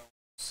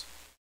Athos.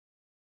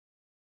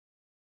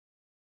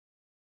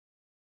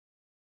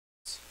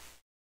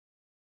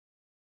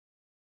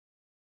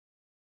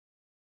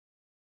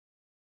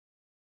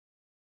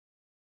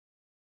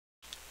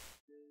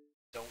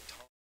 Don't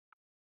talk.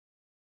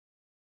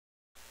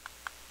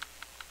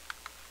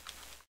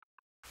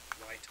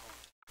 Why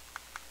taunt?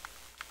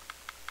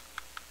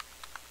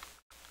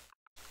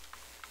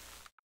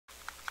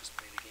 Just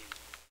play the game.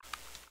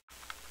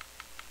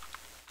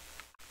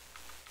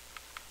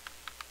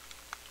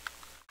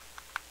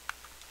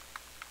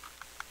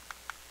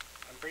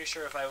 I'm pretty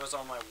sure if I was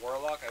on my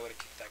Warlock, I would have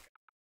kicked that guy.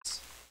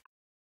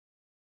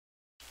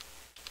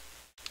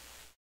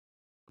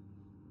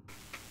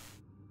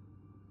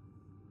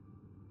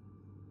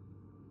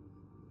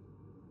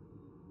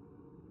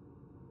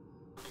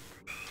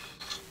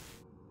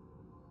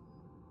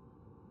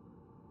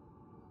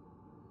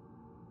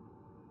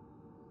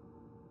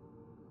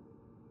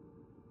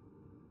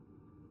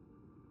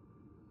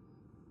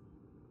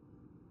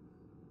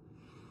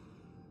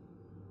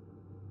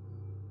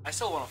 I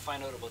still want to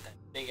find out about that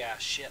big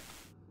ass ship.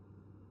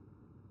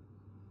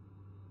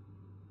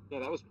 Yeah,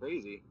 that was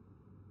crazy.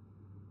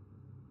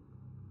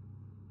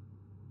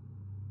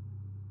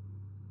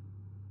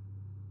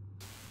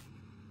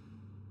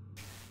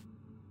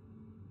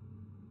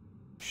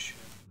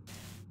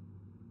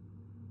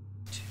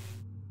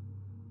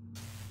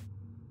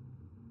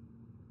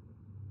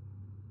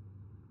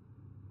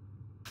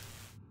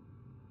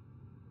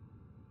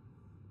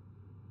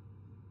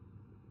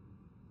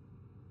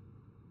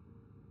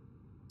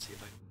 see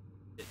if I can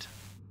get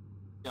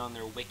it on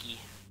their wiki.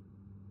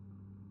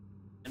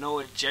 I know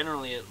it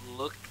generally it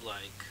looked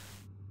like.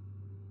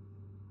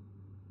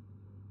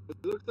 It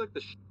looks like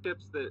the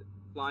ships that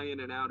fly in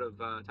and out of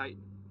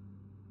Titan,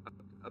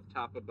 up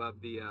top above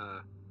the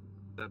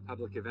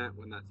public event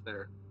when that's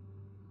there.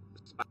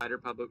 The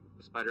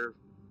spider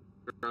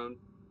drone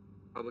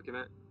public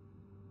event.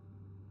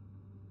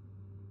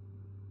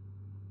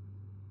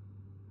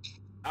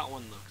 That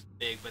one looks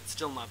big, but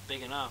still not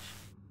big enough.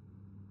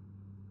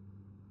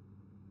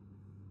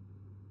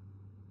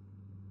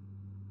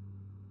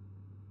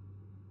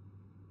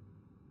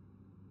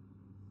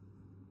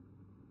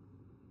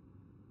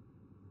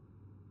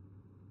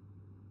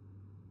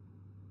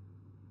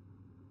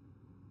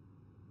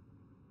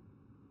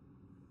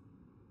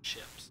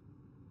 Ships.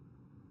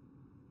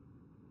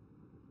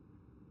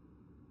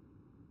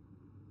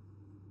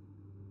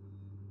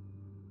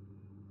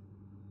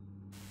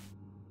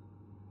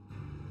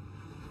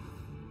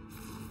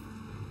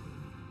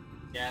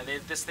 Yeah,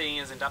 this thing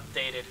isn't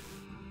updated.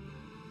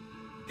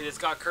 It's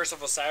got Curse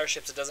of Osiris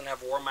ships, it doesn't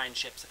have Warmind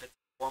ships. If it's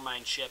a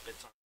Warmind ship,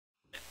 it's on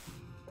it.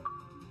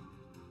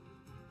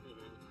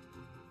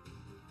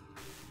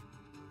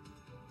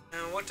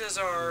 And what does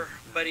our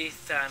buddy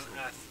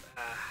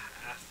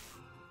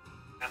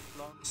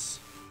Athnos?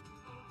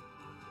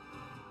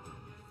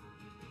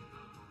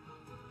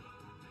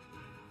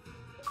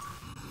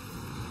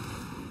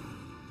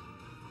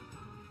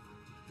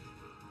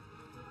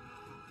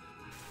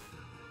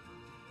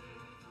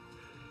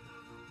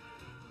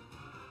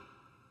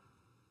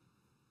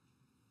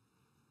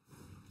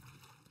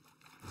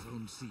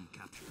 Zone C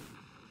captured.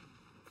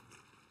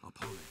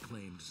 Opponent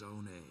claimed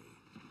Zone A.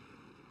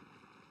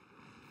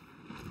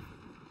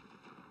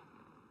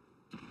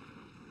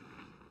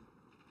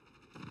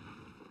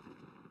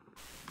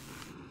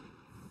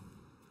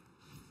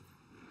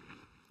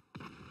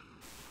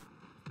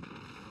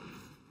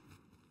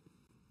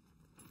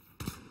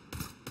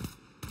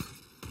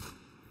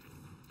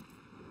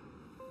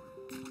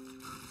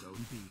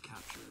 Zone B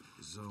captured.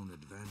 Zone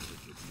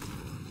advantage is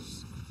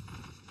yours.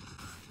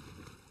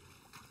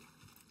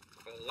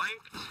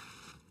 Blanked.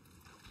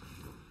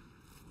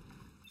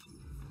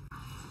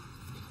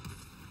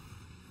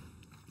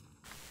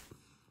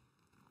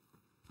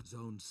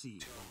 Zone C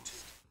lost.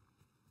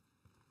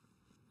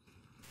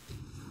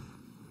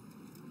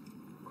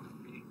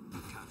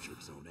 You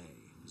captured Zone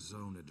A.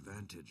 Zone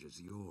advantage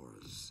is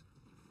yours.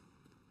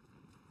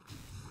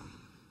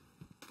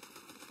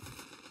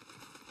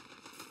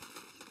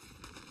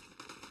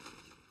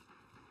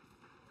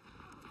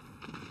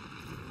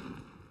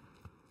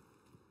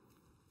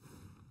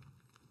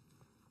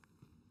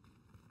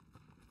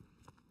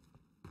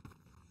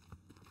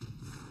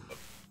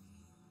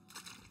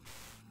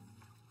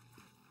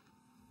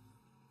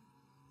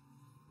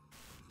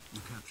 You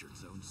captured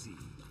Zone C.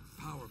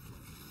 Power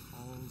play.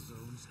 All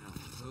zones held.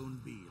 Zone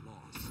B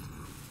lost.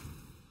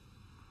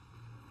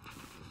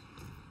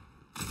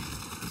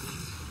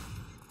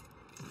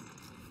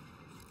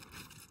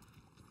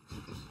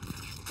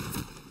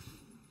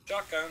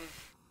 Shotgun.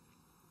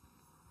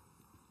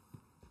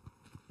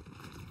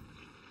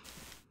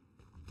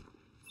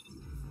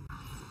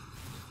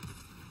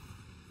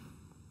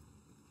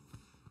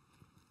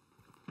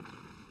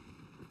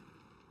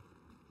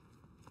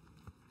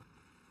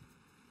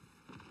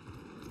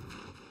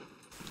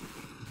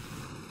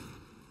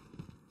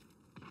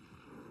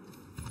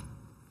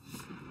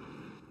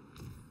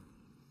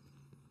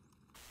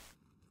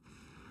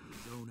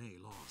 Zone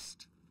A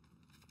lost.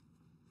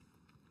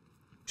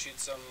 Shoot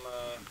some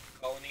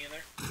colony in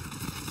there.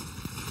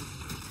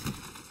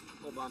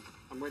 Hold on.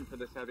 I'm waiting for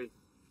this heavy.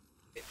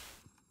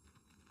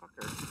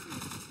 Fucker.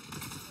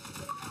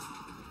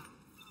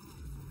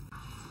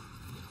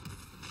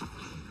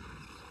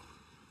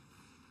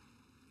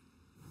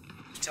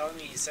 He's telling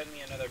me he sent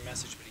me another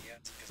message, but he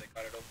hasn't because I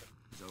got it open.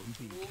 Zone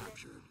B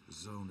captured.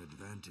 Zone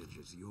advantage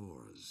is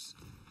yours.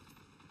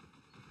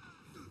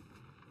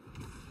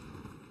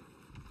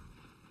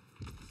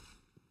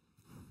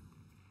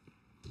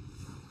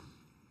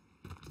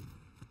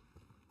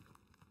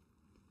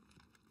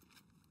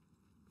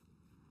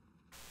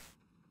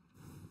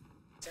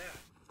 What's that?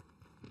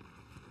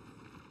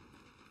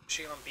 Is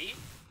she on B?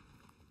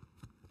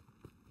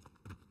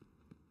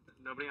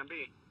 Nobody on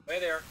B. Way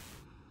there.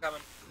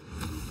 Coming.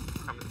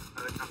 Are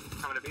they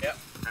coming to B? Yep.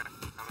 Okay,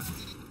 coming.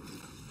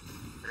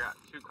 I got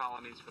 2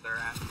 colonies for their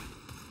ass.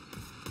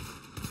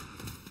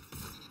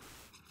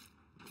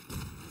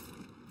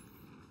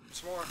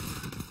 Some more.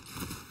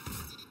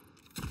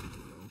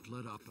 Don't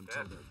let up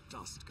until they're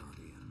dust,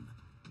 Guardian.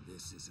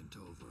 This isn't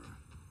over.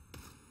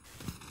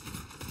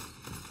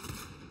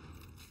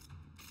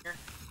 Here.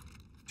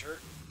 Sure.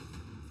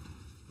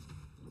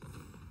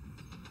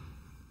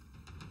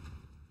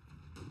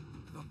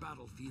 The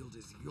battlefield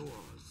is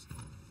yours.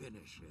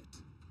 Finish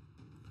it.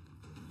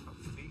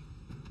 B.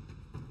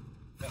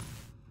 Yep.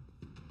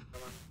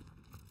 Come on.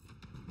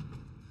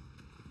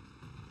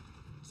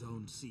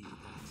 Zone C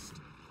lost.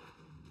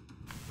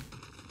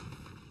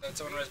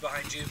 Someone was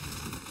behind you.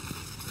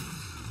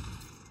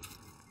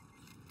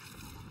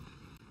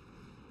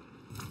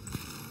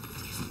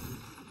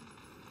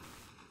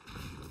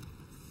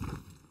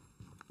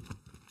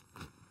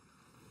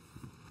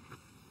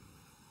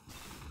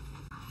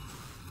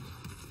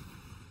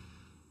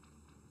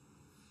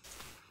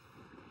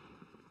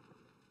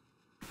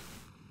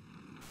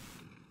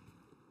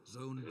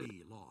 Zone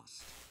B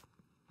lost.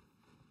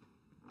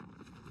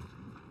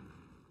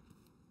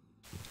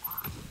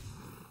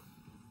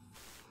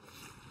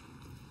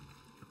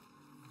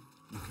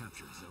 You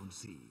captured Zone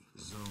C.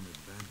 Zone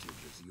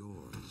advantage is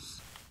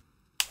yours.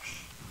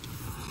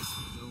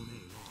 Zone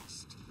A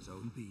lost.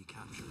 Zone B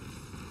captured.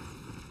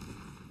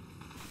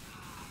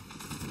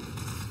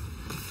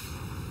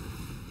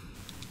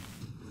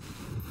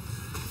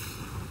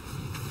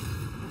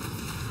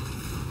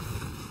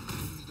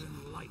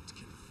 Even light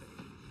can fade.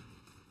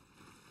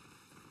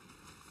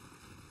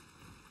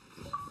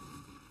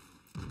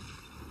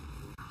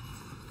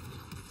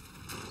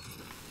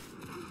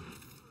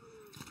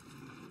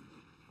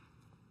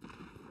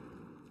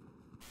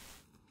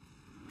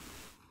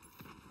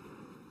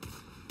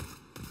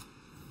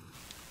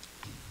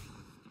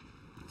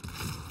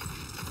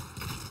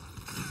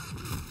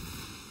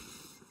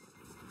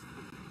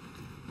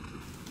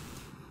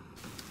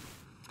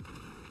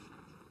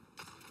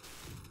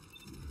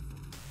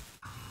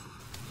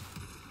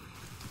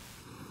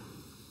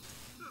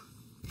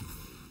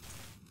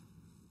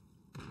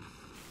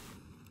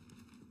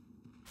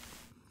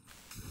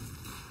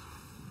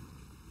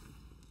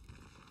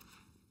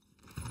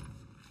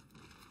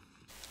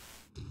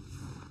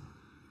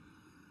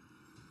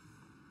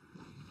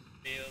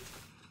 Field.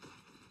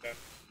 Okay.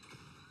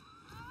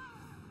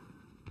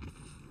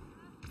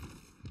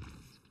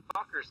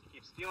 Fuckers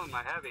keep stealing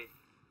my heavy.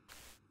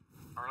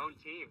 Our own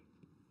team.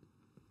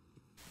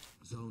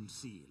 Zone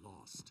C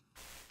lost.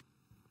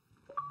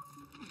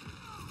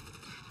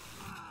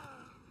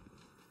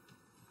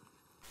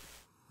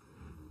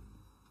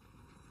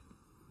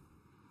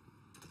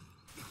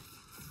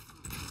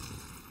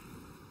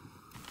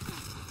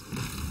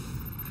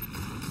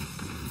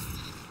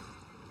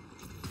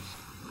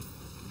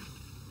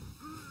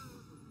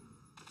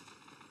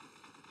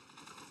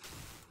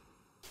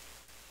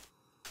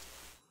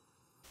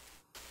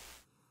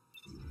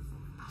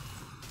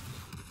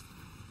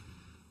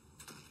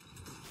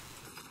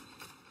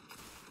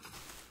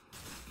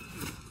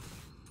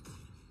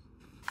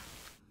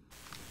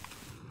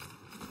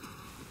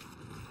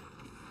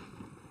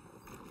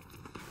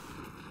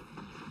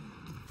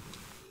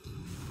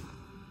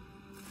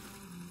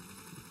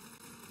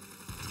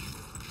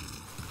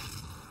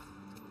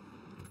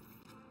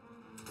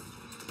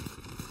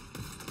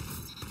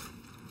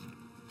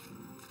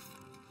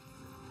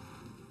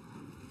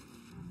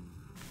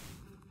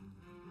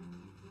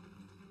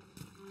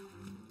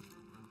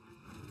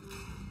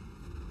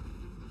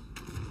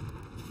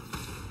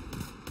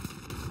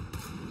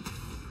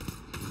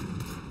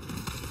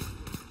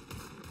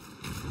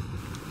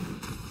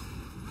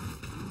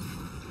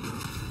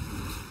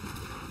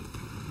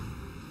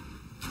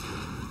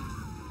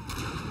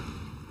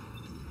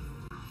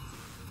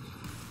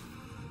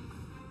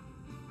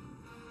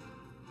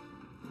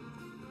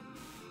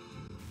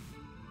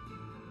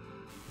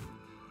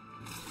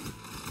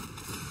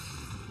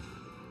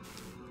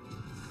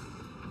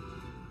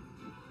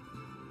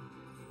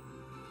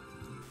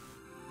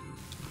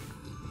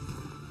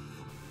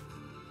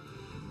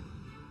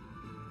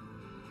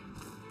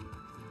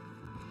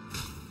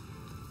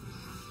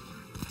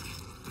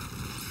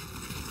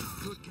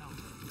 Good counter.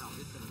 Now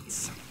hit them again.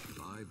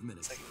 5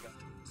 minutes Second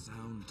left. round.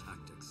 Sound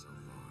tactics so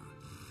far.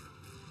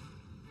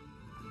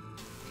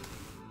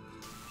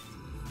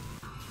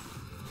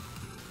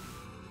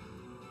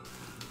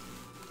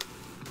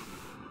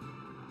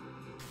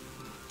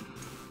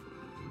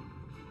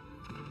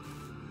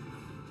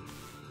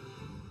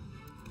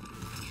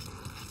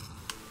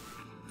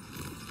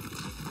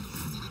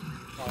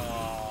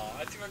 Aw,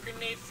 I threw a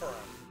grenade for him.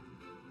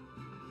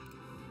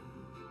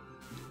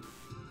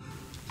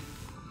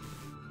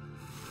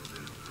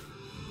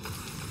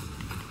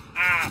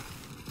 Ah!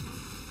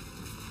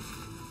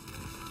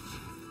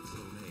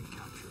 Zone A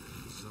captured.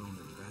 Zone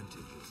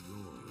advantage is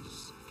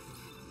yours.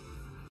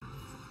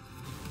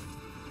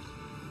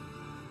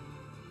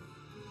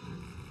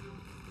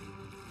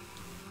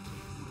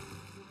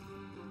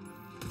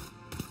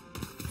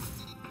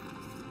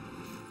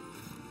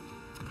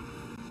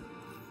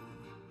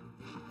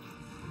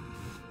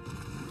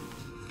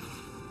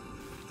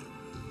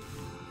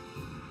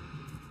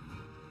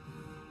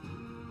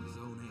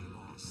 Zone A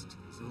lost.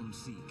 Zone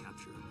C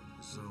captured.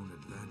 Zone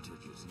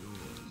advantage is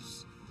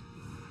yours.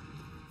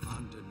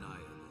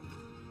 Undeniable.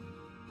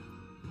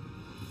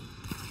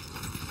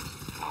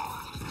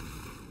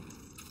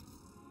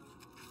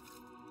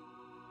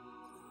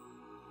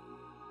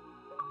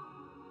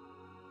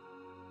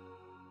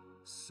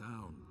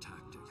 Sound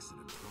tactics and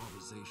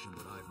improvisation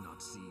that I've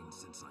not seen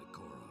since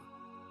Ikora.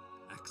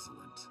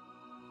 Excellent.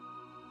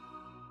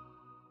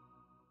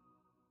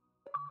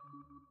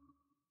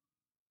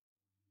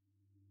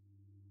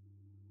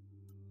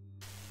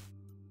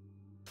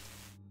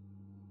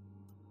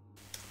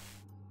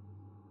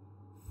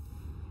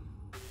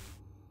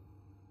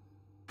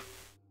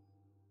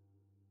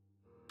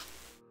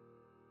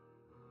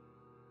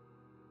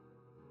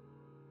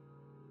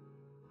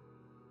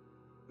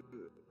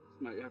 This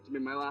might have to be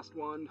my last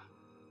one.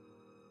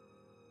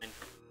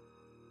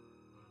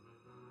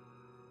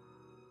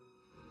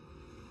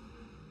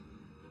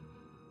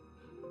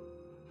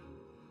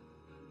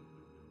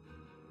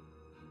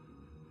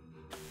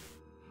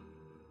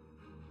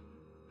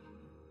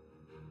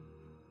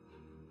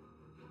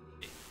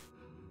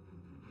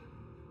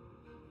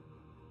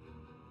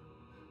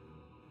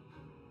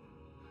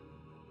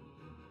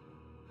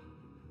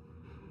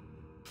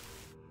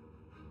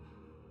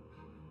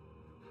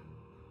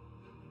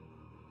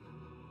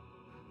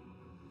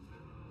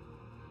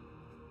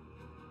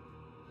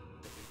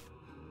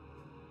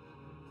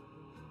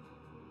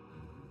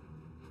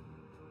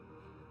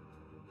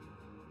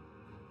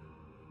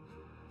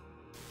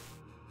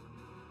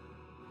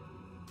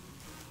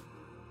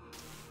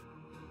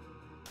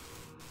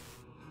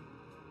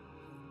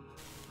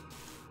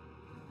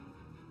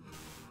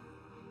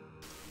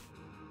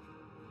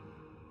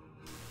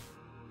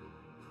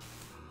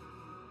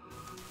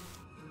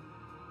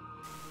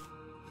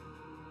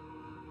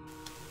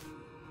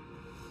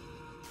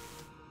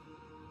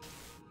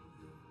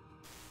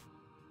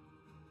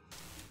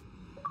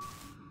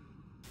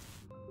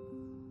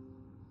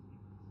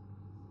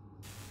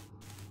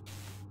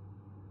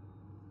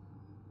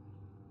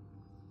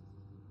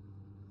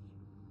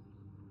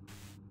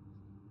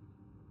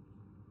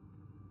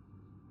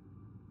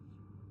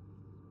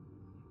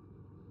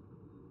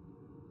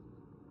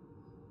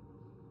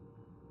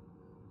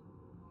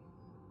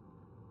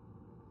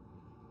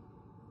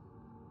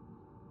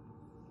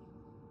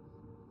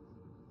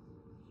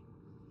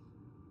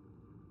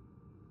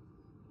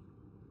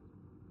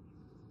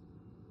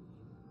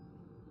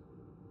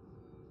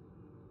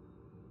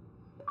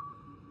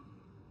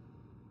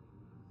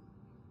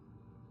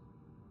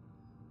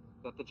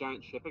 that the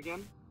giant ship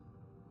again?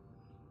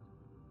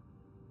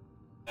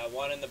 That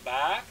one in the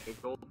back?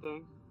 Big gold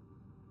thing?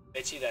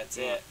 Bet you that's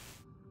Yeah. it.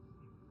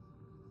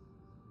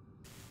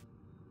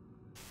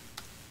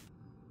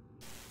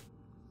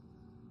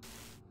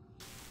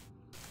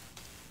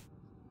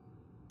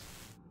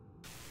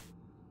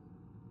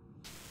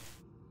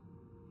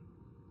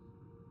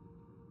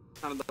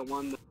 Kind of the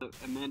one that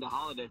Amanda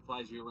Holiday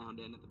flies you around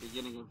in at the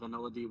beginning of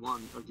Vanilla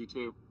D1 or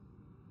D2.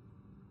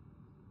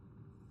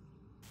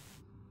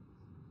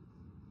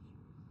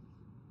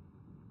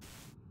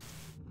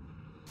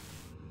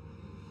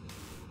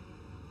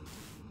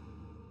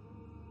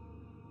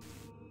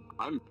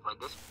 I haven't played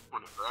this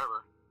one in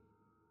forever.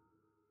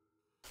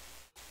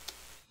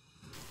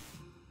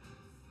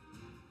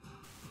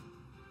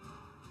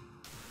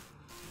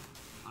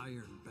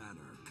 Iron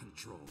Banner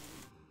control.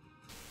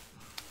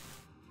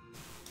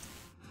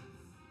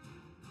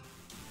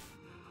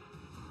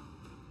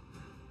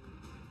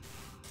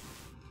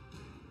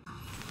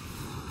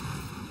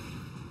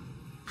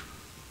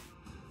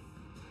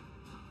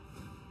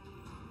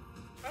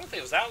 I don't think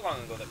it was that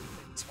long ago that we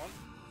played this one.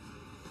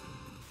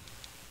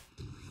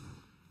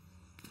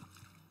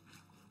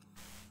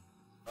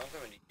 I don't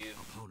think we need you.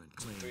 Opponent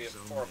claims Three of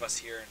zone four of A. us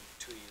here and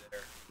two of you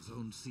there.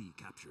 Zone C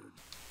captured.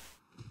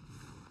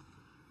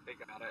 They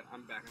got it.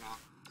 I'm backing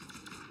off.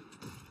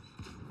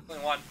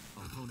 Only one.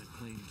 Opponent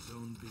claims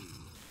zone B.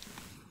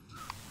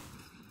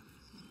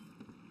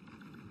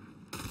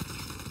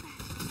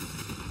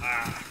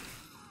 Ah.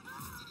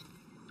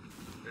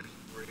 There's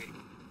 3,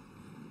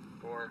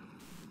 4.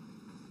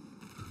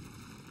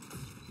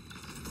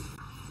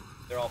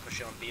 They're all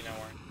pushing on B now,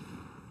 aren't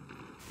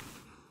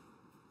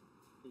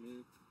they?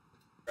 Mm-hmm.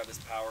 Grab his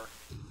power.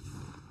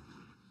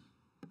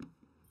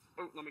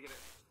 Oh, let me get it.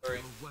 Sorry.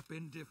 Your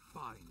weapon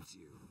defines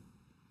you.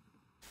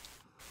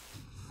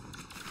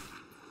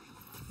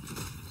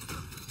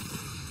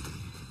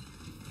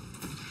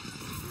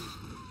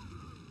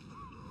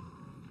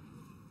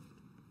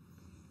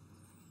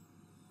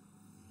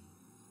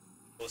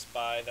 Close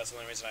by. That's the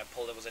only reason I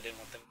pulled it was I didn't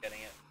want them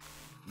getting it.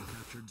 You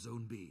captured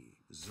zone B.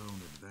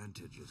 Zone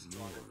advantage is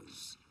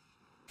yours.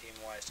 Team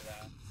wise to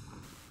that.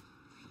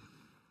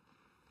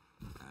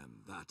 And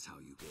that's how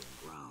you gain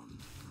ground.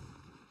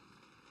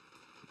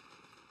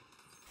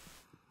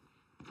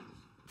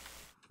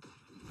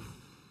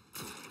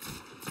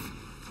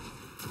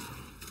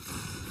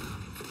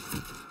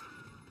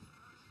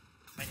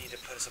 I need to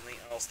put something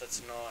else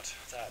that's not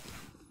that.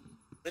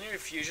 Linear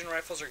fusion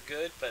rifles are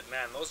good, but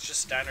man, those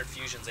just standard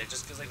fusions, they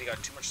just feels like they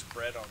got too much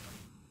spread on them.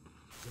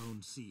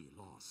 Zone C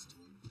lost.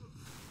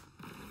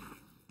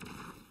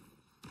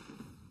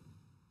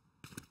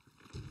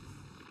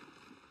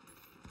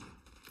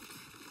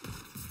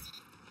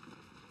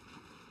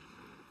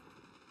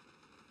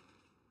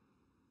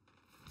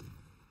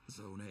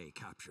 Zone A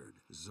captured.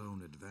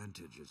 Zone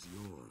advantage is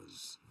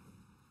yours.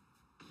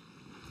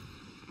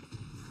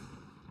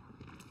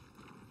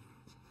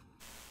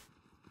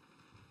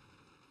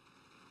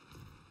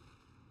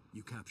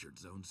 You captured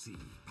Zone C.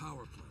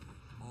 Power play.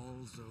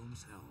 All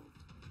zones held.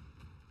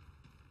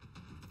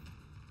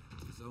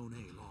 Zone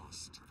A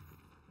lost.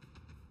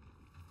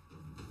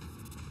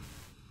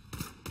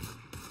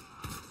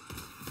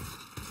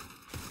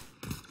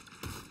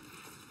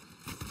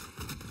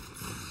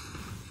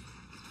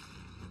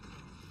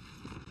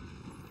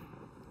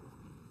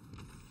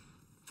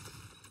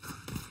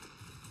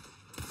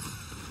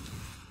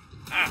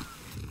 Ah!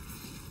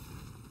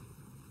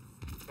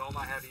 Stole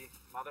my heavy,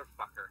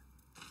 motherfucker.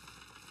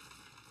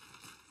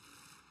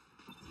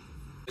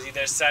 Is he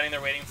there standing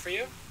there waiting for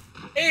you?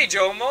 Hey,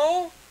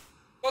 Jomo!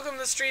 Welcome to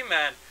the stream,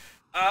 man.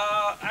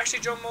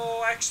 Actually,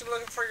 Jomo, actually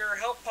looking for your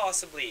help,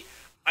 possibly.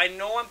 I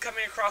know I'm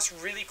coming across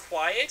really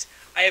quiet.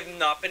 I have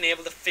not been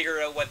able to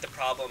figure out what the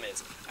problem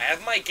is. I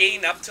have my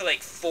gain up to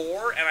like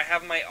 4, and I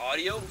have my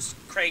audio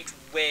cranked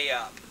way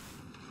up.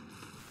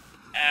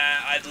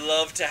 I'd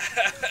love to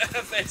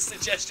have a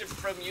suggestion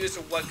from you as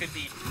to what could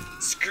be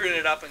screwing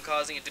it up and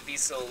causing it to be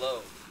so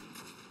low.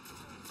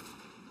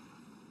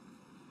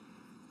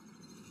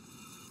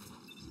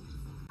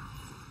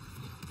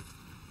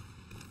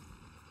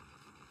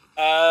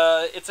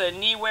 It's a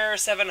Neeware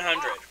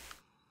 700.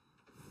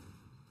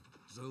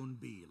 Zone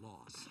B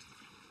lost.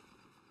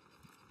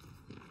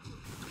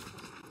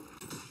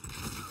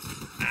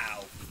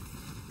 Ow.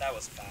 That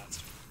was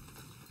fast.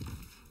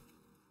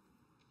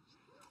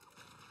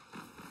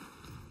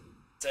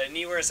 It's a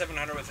Neeware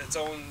 700 with its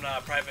own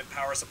private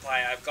power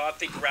supply. I've got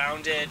the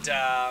grounded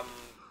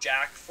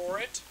jack for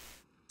it,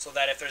 so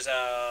that if there's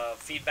a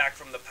feedback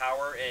from the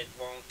power, it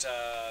won't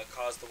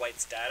cause the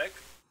white static.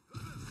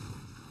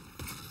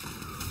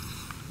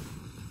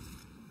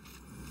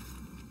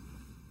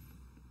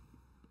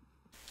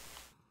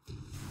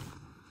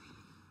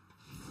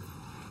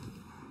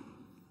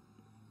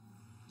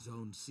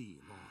 Zone C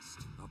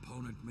lost.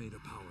 Opponent made a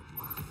power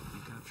play.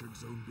 You captured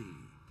Zone B.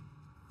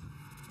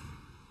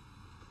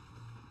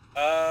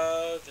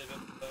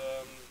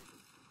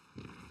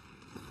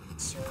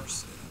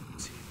 Source.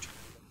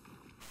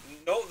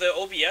 No, the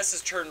OBS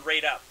is turned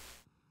right up,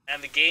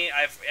 And the gain,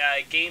 I've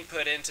gain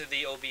put into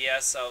the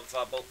OBS of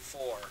about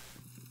 4.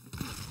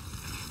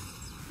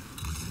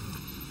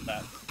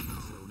 That.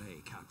 Zone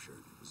A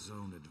captured.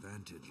 Zone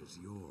advantage is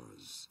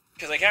yours.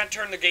 Because I can't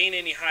turn the gain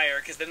any higher,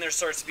 because then there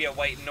starts to be a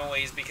white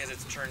noise because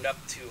it's turned up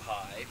too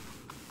high.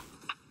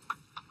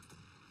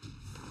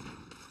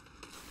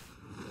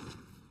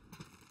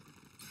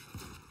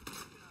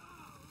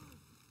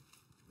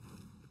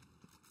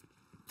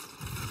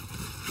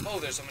 Oh,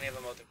 there's so many of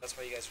them out there. That's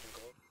why you guys can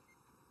go.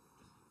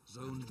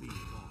 Zone B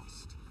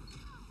lost.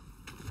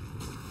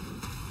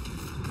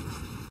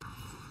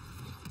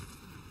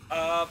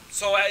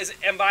 So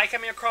am I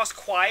coming across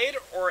quiet,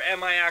 or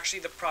am I actually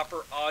the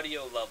proper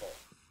audio level?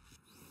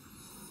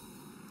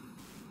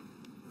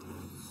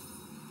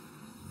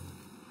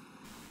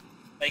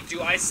 Like,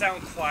 do I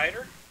sound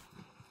quieter?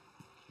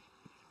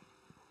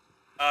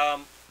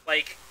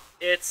 Like,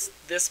 it's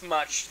this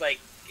much, like,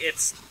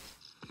 it's,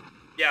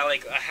 yeah,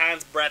 like a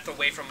hand's breadth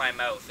away from my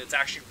mouth. It's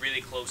actually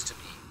really close to me.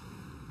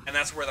 And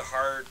that's where the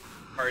hard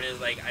part is,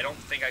 like, I don't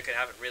think I could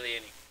have it really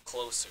any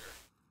closer.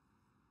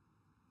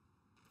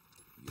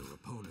 Your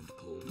opponent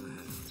pulled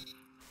ahead.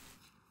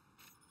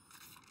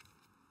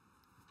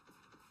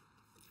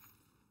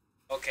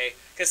 Okay,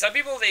 because some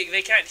people,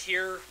 they can't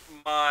hear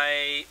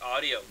my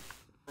audio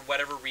for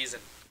whatever reason.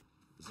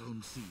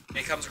 Zone C.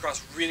 It comes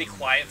across really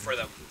quiet for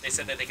them. They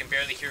said that they can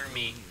barely hear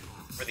me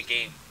for the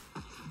game.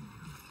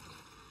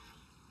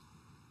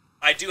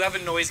 I do have a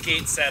noise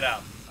gate set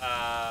up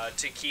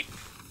to keep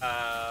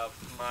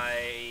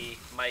my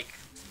mic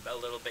a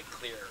little bit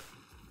clearer.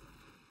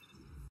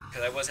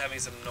 Because I was having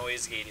some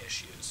noise gate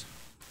issues.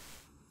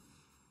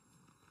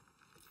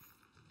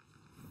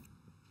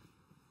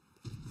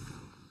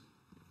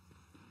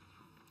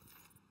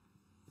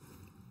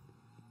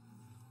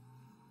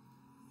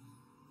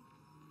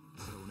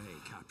 Zone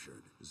A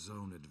captured.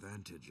 Zone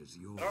advantage is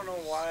yours. I don't know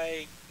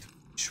why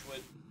Twitch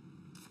would,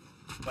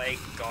 like,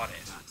 got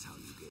it. That's how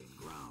you gain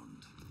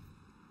ground.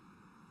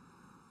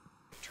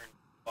 Turn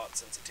bot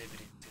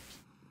sensitivity to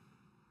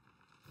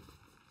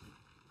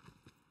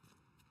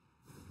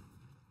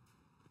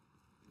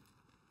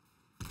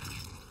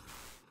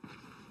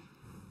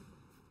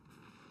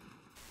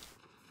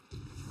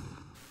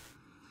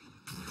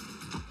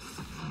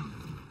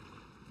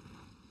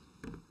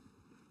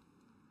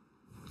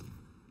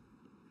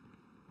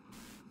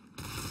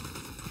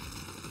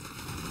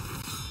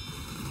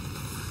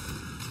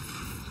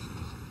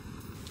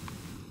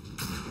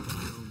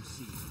Zone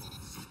C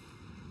lost.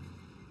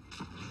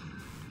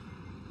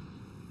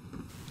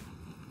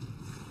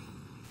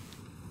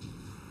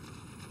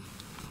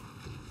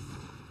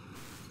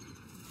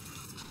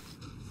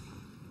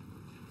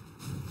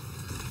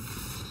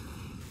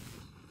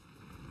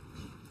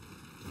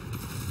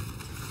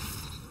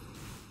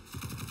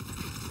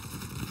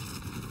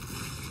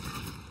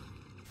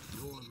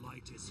 Your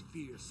light is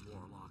fierce,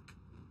 Warlock.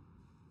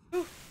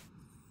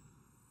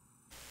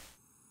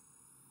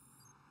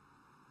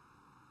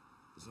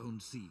 Zone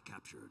C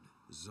captured.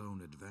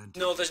 Zone advantage.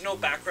 No, there's no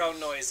yours. background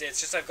noise. It's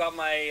just I've got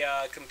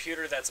my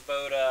computer that's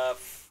about a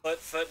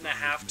foot and a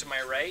half to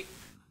my right,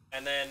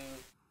 and then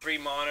 3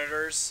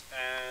 monitors,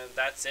 and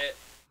that's it.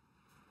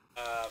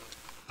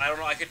 I don't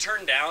know. I could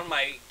turn down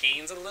my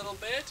gains a little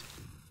bit.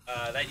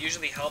 That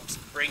usually helps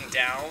bring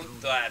down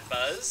that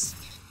buzz.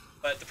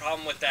 But the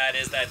problem with that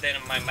is that then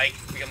my mic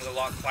becomes a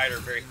lot quieter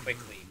very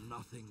quickly.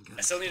 Nothing can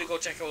I still need to go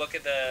take a look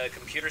at the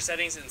computer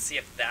settings and see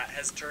if that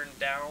has turned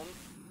down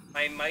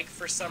my mic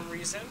for some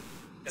reason.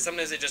 Because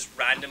sometimes it just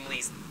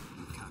randomly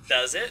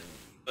does it,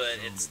 but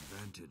it's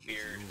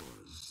weird.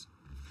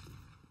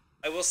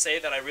 I will say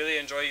that I really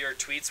enjoy your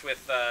tweets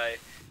with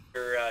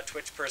your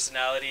Twitch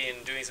personality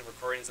and doing some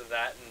recordings of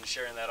that and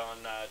sharing that on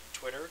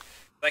Twitter.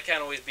 But I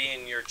can't always be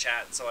in your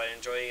chat, so I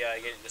enjoy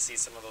getting to see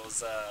some of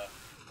those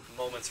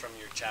moments from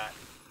your chat.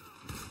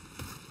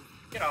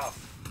 Get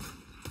off.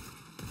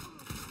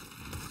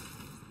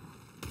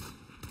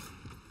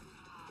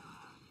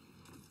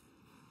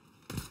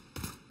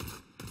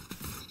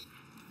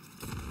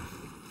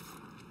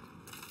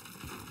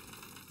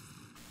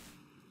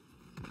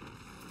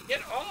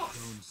 Get off!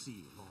 Zone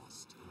C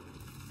lost.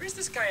 Where's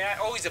this guy at?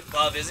 Oh, he's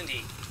above, isn't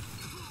he?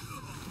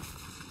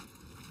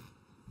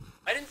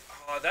 I didn't...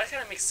 Oh, that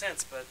kind of makes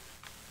sense, but...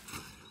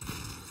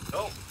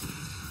 Oh.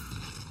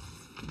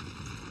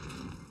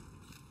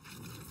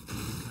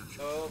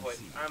 Oh, boy.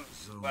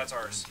 Zone That's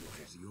ours.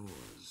 advantage is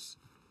yours.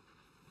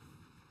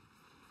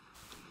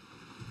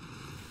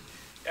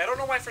 I don't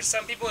know why for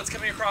some people it's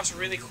coming across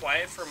really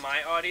quiet for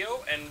my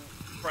audio, and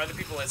for other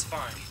people it's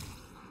fine.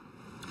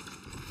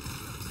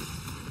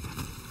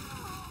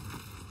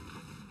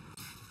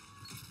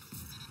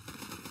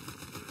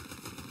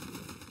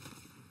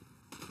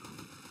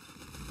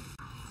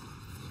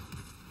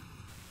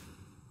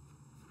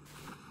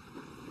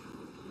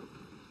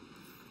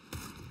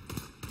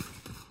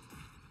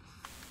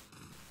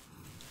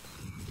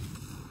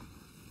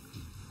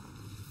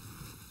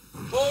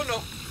 Oh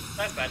no,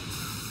 that's bad.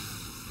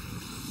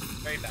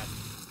 Very bad.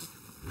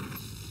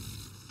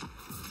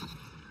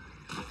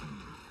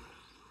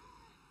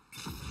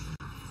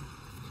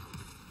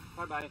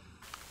 Bye-bye.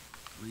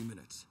 3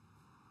 minutes.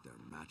 They're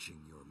matching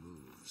your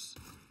moves.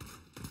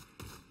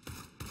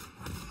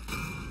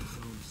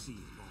 Zone C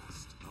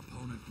lost.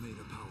 Opponent made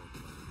a power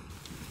play.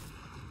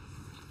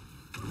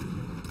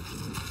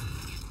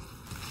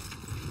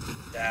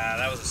 Yeah,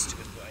 that was a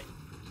stupid play.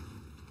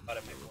 Thought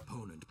it might Your work.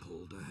 opponent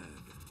pulled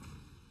ahead.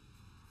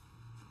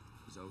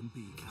 Zone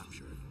B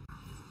captured.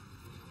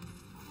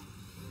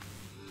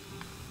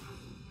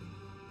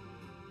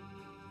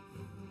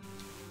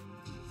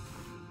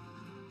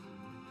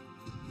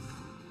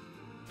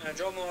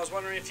 Jomo, I was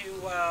wondering if you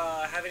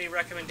have any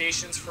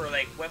recommendations for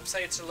like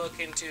websites to look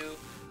into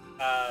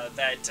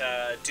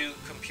that do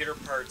computer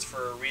parts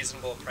for a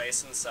reasonable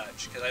price and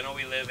such, because I know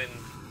we live in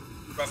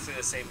roughly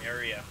the same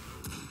area.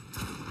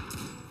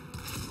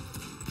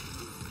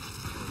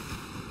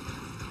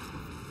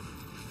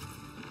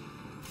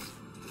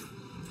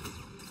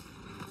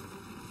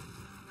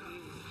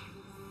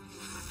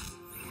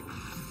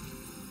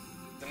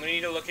 I'm gonna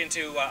need to look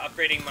into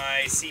upgrading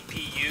my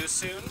CPU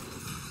soon,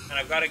 and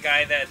I've got a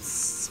guy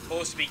that's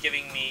supposed to be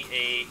giving me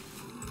a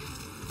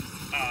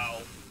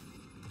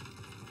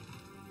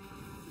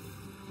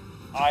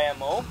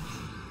IMO.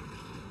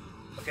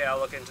 Okay, I'll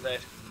look into that.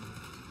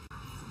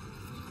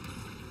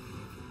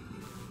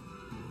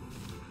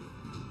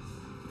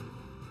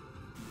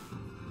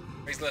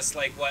 Craigslist,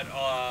 like what?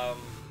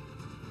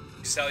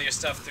 You sell your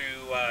stuff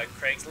through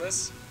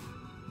Craigslist?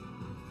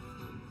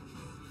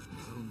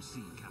 Zone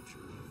C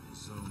captured.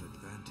 Zone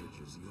advantage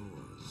is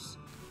yours.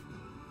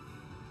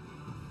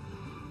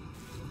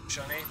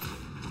 Shawnee?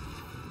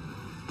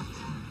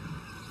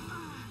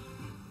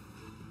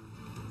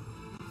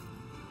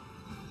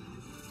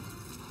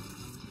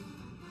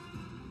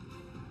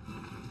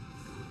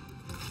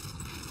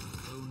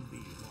 Zone B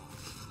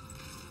lost.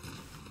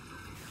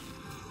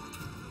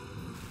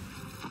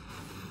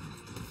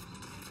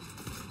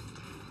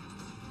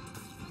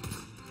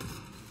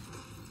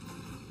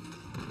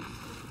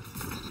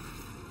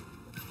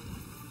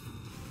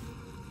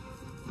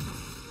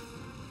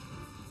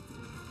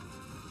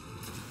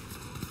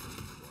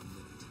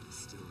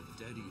 Still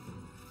dead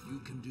even. You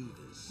can do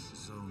this.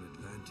 Zone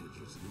advantage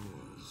is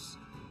yours.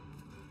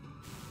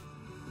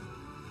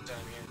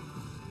 Down here.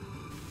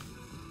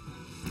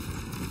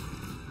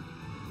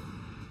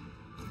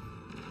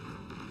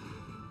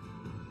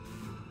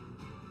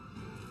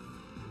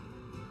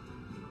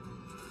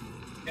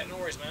 Yeah, no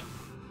worries, man.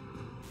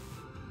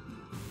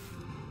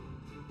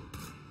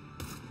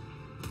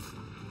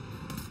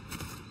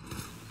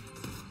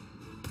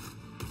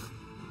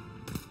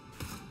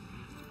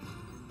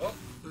 Oh,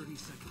 30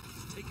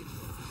 seconds. Take it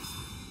slow.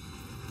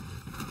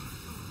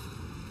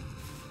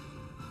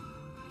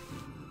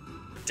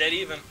 dead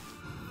even.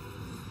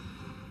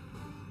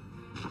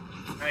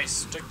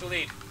 Nice, took the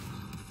lead.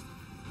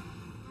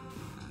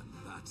 And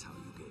that's how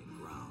you gain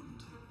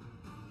ground.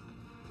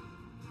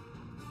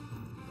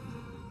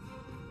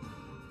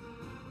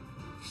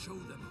 Show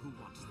them who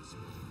wants this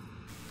one.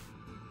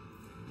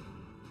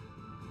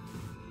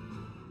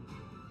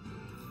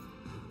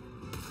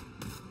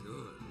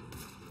 Good.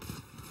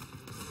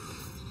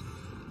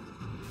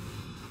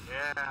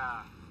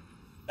 Yeah.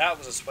 That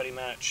was a sweaty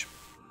match.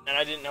 And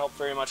I didn't help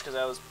very much because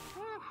I was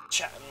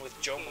chatting with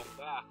Jomo.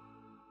 Yeah.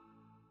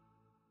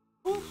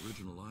 The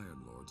original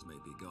Iron Lords may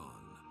be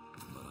gone,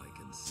 but I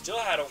can Still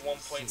had a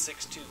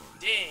 1.62.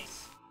 Dang.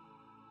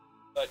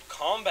 But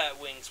Combat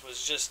Wings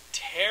was just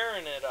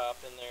tearing it up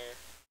in there.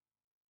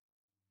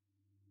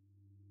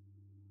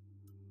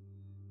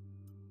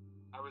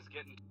 I was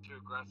getting too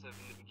aggressive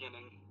in the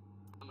beginning.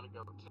 I'm gonna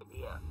go to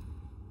the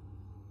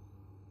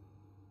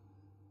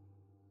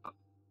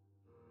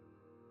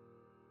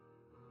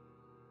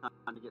not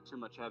trying to get too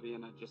much heavy,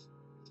 and I just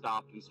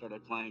stopped and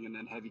started playing, and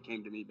then heavy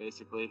came to me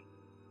basically.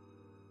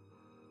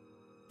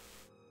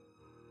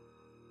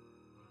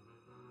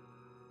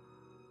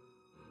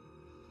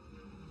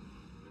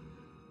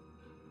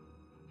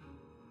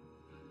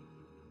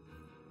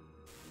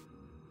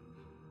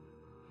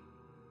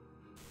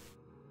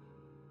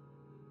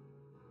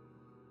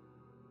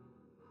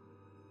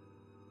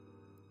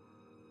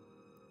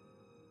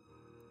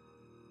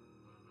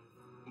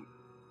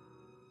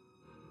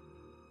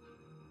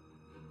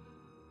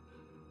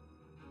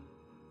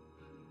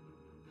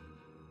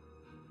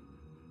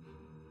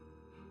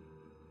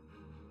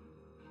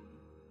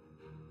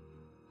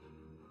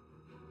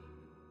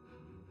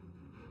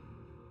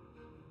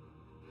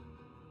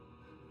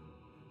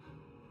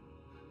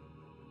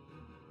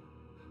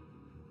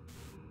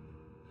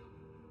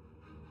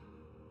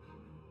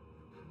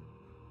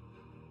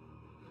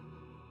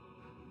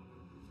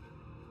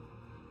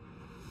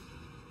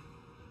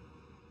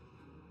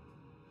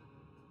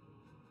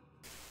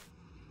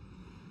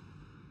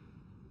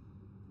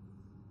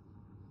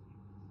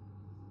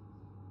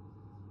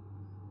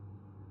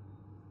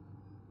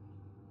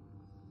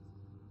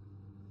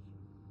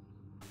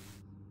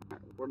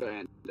 Where'd I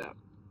end up?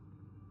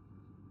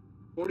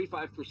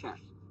 45%.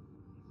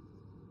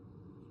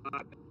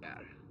 Not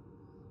bad.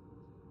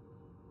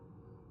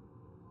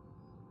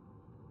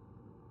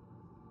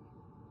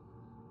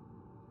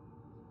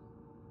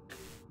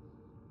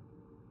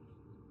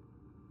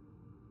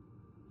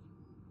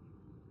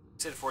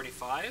 said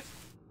 45?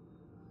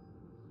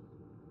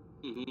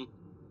 Mm-hmm.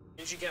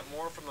 Didn't you get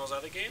more from those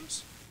other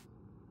games?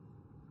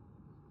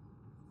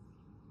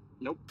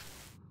 Nope.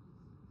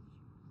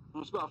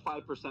 It's about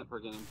 5% per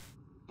game.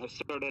 I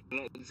started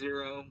at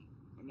 0,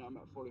 and now I'm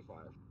at 45.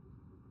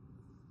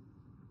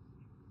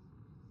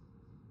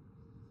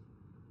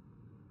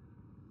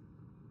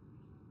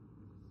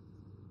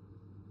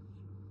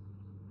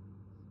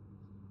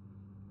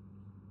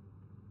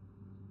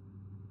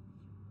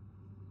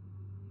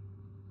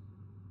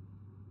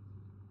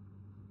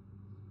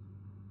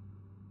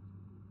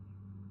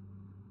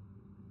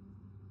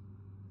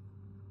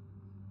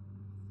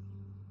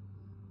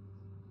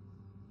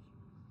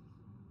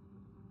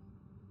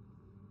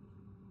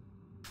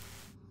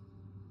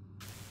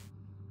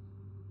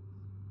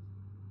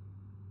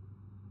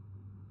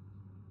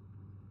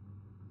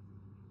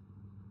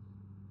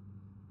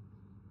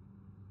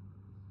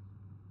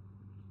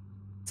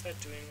 What's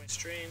that doing my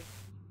stream?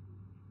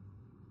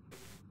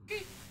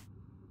 Okay.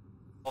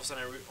 All of a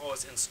sudden oh,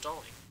 it's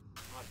installing.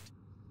 God.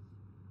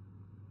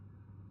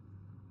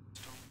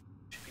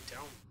 Should be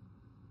down.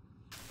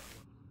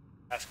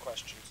 Ask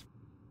questions.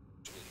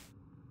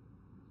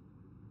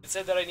 It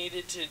said that I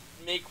needed to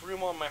make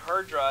room on my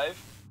hard drive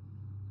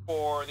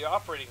for the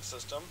operating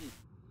system.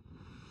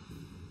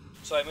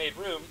 So I made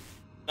room.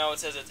 Now it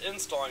says it's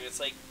installing.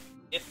 It's like,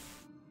 if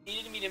you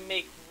needed me to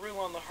make room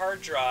on the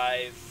hard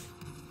drive,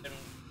 then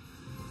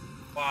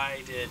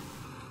why did...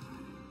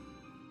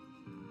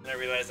 And I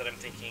realized that I'm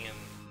thinking and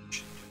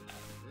shouldn't do that.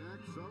 The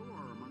Exo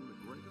are among the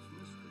greatest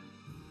mysteries.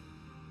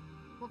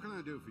 What can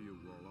I do for you,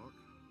 Warlock?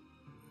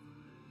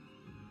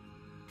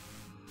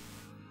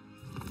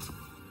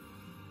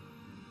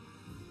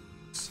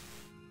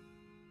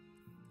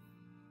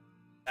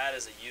 That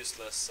is a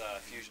useless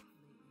fusion.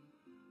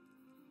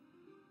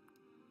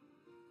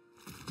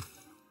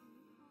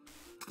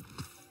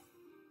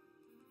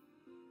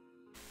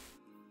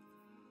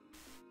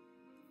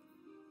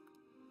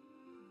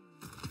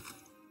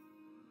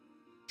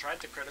 Tried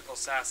the critical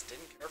sass,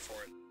 didn't care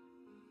for it.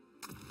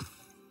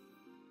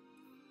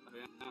 Oh,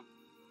 yeah.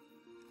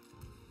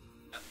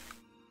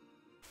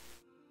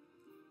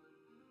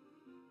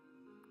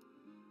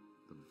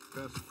 The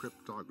best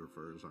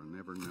cryptographers are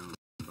never known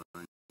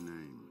by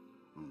name,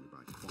 only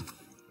by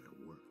quality of their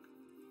work.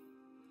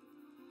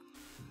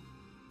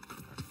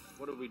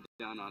 What have we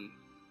done on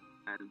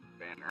Iron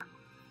Banner?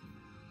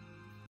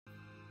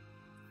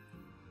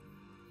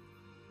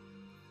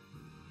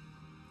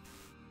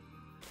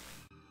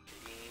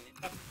 Clean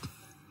up.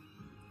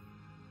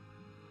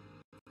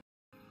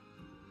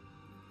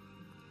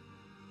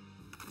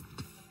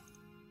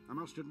 I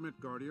must admit,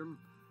 Guardian,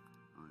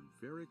 I'm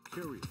very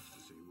curious to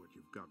see what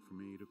you've got for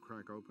me to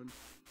crack open.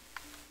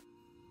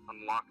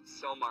 Unlocked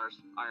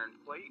Silmar's Iron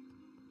Plate.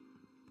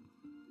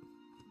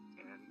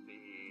 And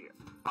the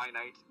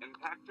Finite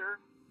Impactor.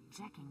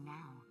 Checking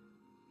now.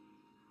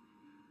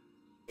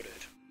 Put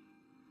it.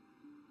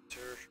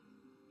 Sure.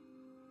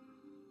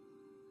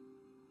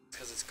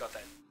 Because it's got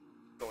that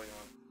going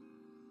on.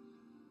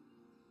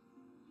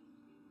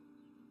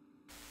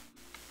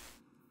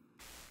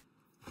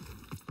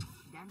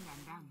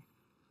 Done.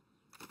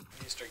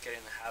 You start getting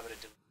in the habit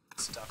of doing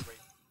stuff right.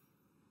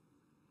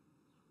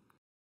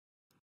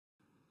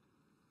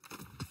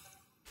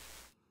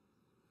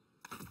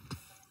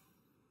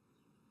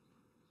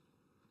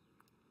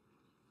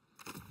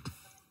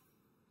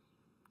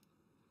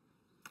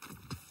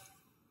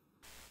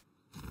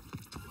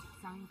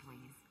 Sign,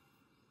 please.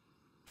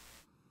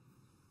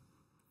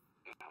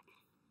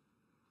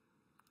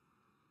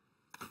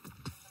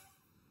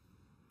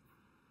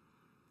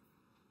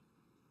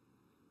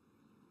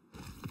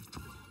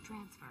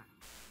 Transfer.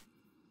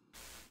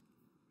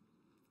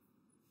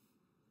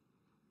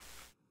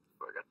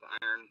 So I got the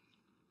Iron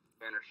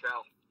Banner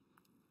shell.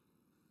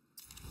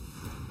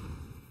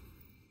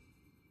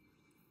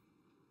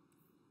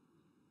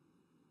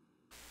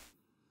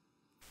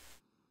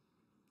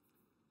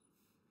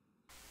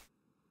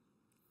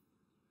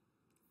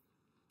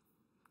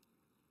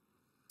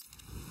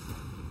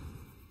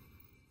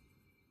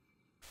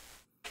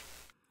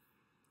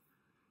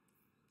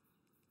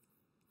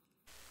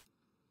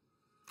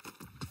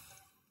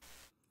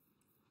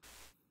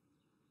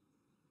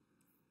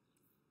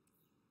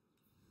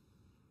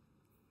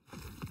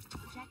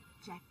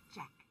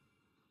 Check.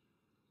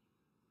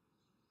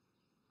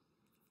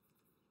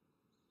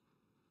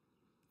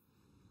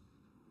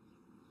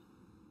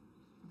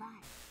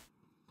 Bye.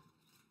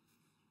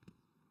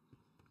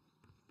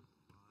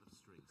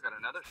 Got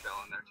another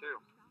shell in there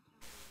too.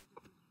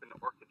 An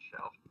orchid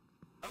shell.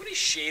 How many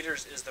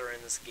shaders is there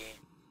in this game?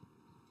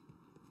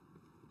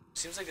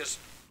 Seems like there's...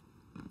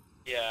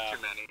 Yeah.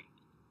 Too many.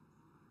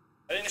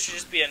 I think there should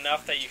just be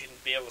enough that you can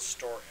be able to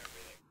store everything.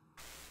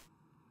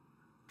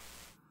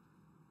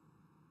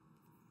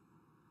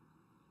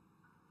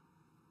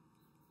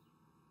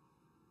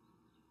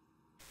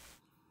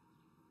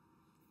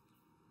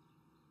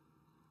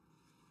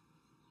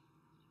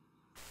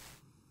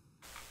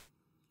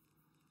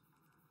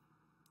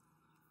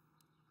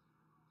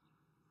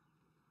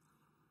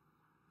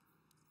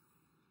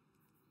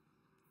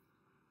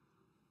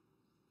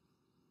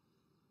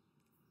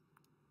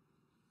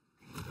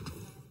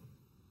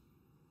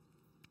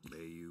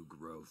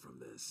 grow from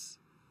this.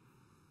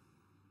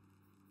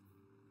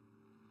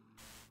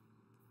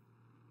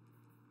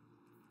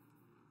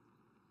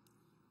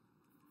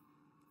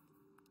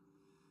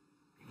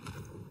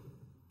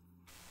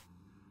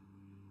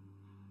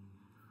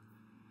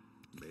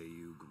 May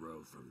you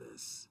grow from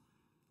this.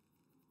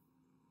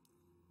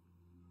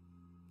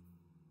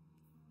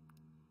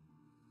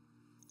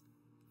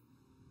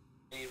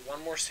 I need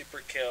one more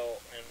super kill,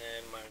 and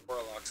then my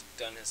Warlock's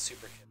done his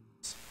super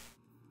kills.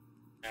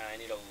 I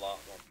need a lot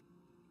more.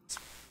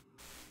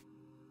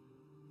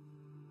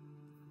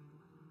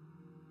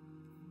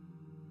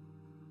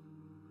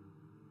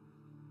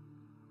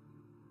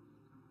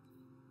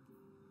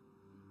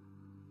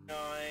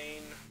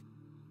 Nine.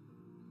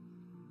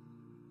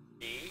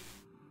 Eight.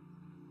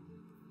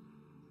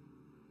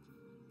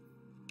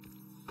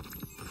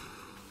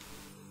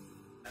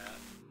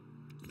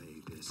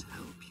 May this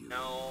help you.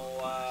 No,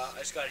 I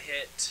just got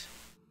hit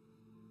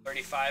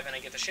 35 and I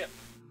get the ship.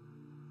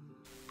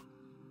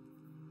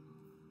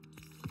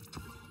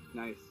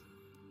 Nice.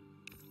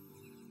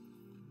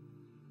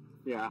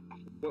 Yeah.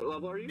 What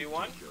level are you? You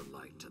won? Your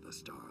light to the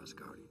stars,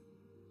 Guardian.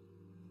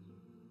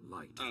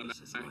 Light Oh,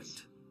 versus nice.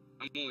 light.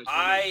 I'm only.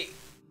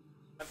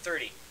 I'm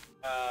 30.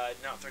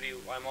 Not 30.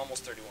 I'm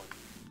almost 31.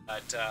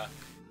 But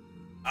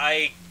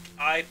I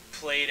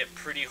played it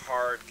pretty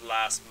hard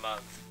last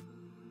month,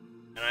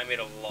 and I made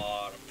a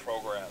lot of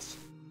progress.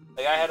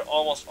 Like I had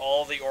almost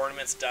all the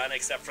ornaments done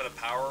except for the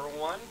power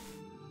one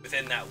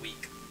within that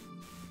week.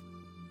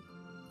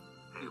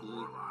 Hey,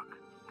 Warlock.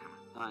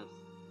 Nice.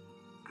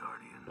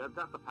 Guardian. I've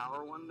got the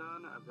power one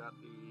done. I've got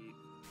the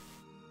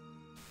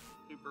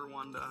super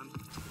one done.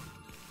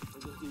 I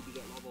just need to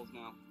get levels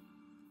now.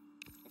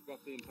 I've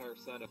got the entire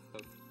set of.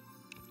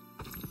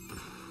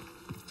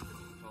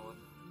 Call it.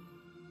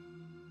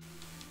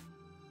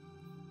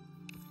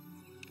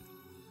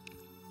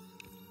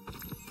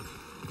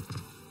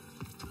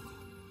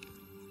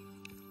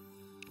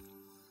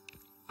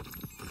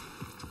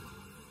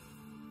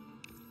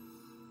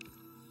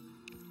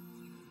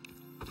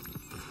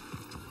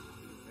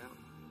 Yeah,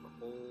 the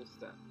whole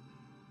set.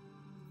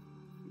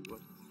 See what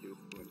to do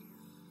here.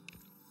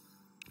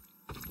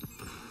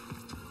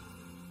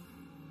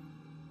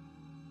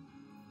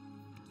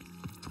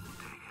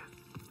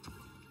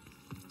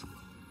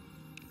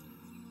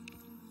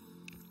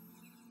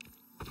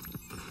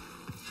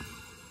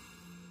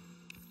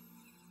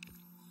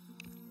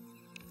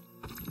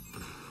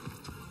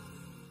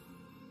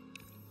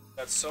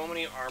 Got so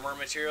many armor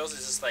materials.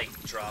 It's just like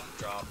drop,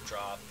 drop,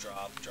 drop,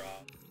 drop,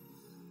 drop.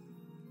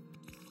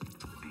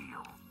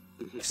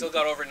 I've still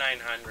got over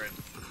 900.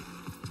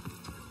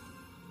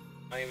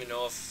 I don't even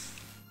know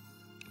if.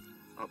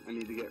 Oh, I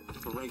need to get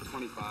to rank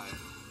 25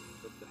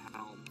 with the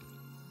helm.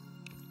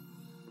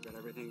 I've got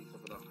everything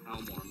except for the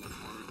helm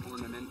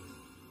ornament.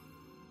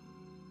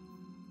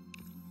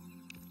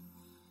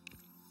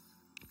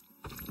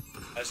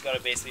 I just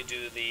gotta basically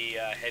do the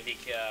heavy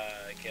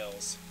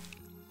kills,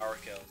 power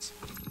kills.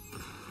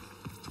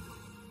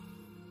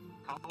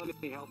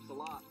 Colony helps a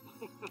lot.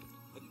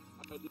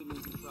 I didn't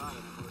even try and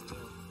I'm already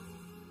there.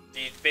 Do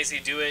you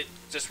basically do it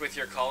just with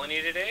your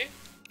colony today?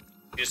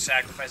 You just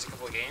sacrifice a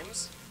couple of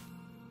games?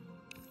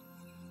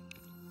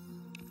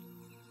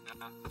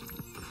 Yeah.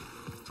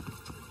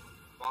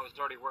 Well, I was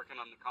already working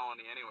on the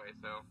colony anyway,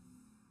 so.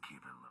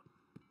 Keep it low.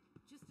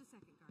 Just a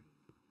second, Guardian.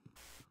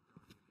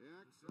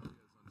 Excellent.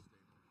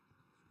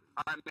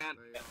 Alright, man.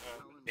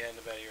 Yeah, in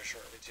the bed here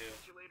shortly too.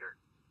 See you later.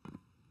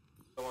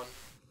 Go on.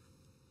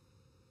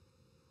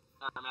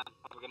 Alright, man.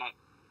 Have a good night.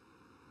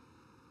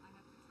 I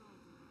have patrol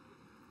duty.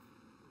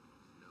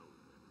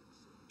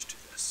 Let's do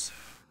this.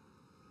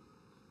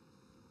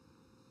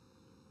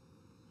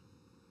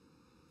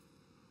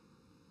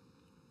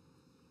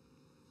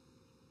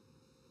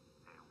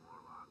 Hey,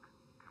 Warlock.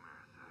 Come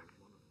here a sec.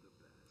 One of the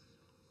best.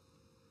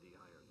 The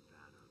Iron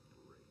Banner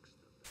breaks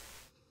the best.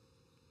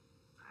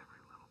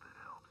 Every little bit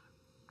helps.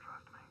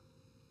 Trust me.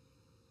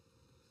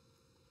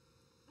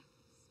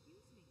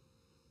 Excuse me.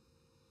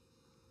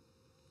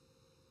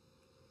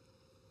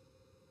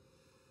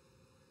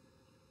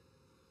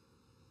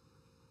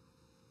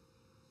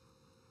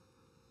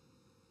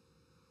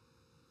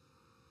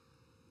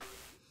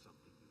 It's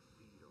something you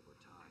feed over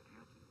time.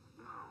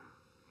 No.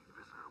 Give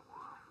us a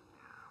while.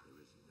 Yeah.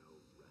 There is no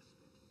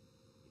respite.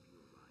 If you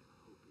arrive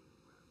hoping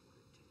you have what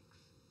it takes,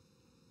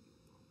 you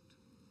won't.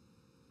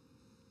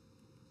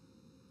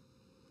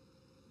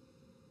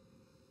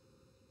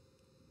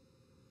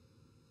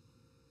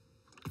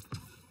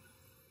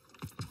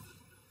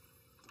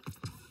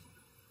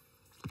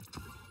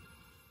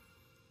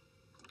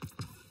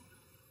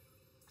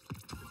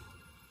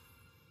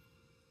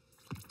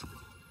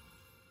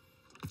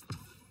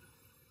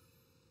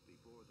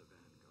 Before the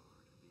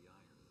Vanguard, the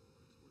Iron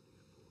Lords were the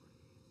authority.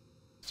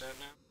 Is that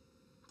now?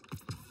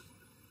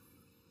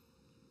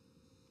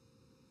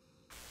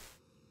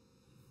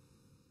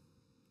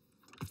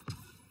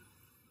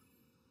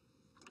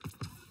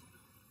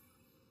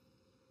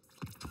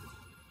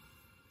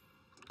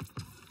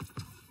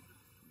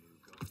 New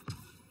Guardians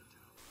in the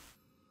tower.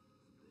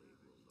 They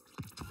will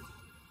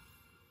learn.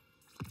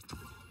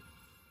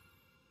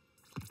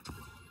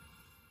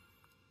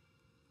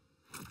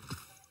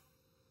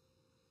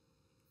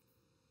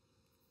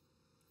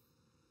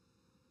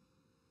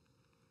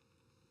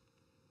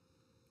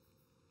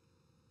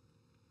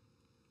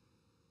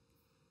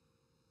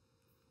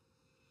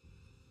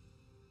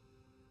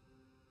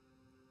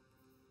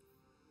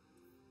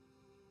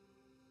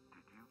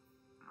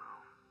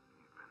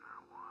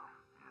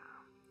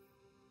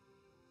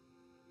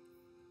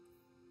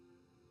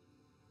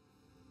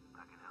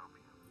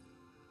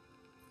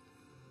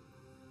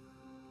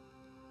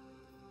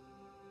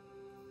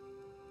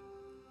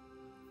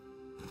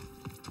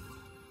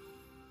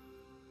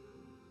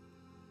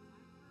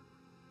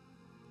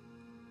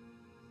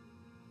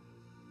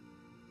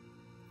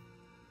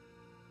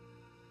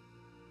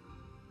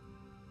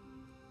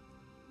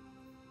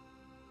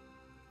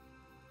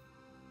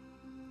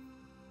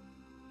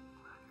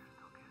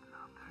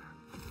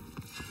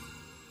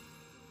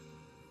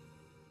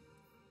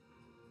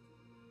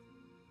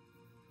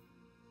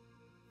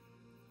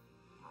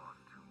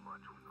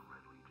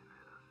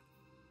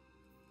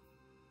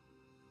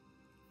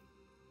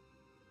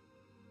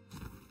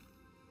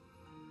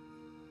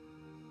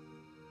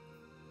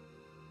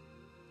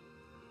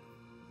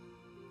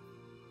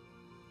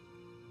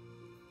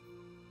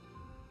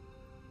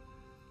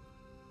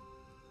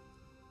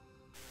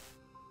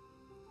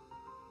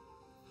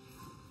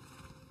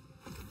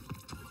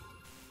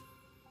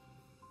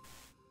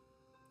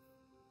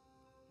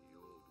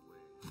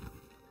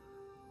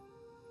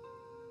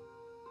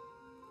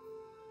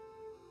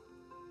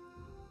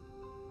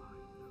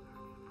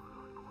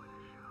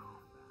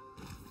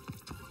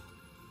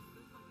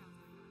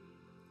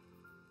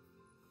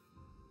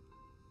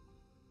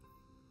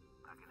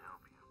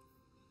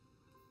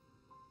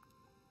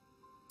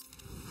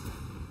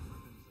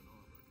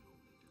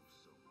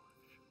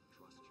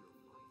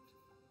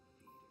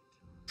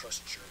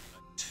 Just your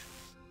night.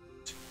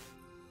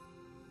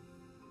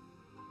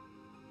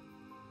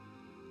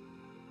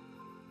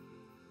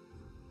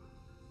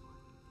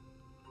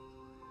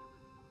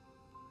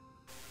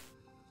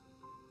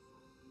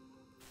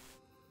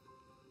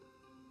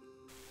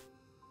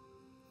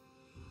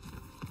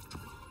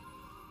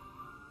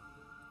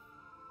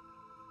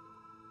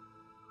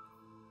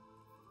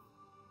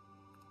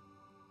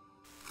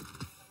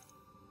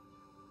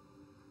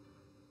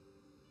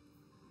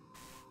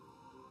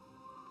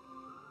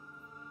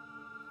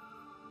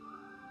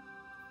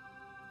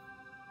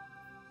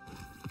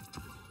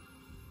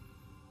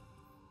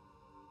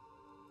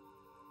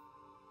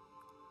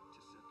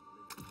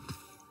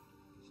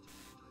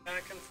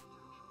 Back and forth.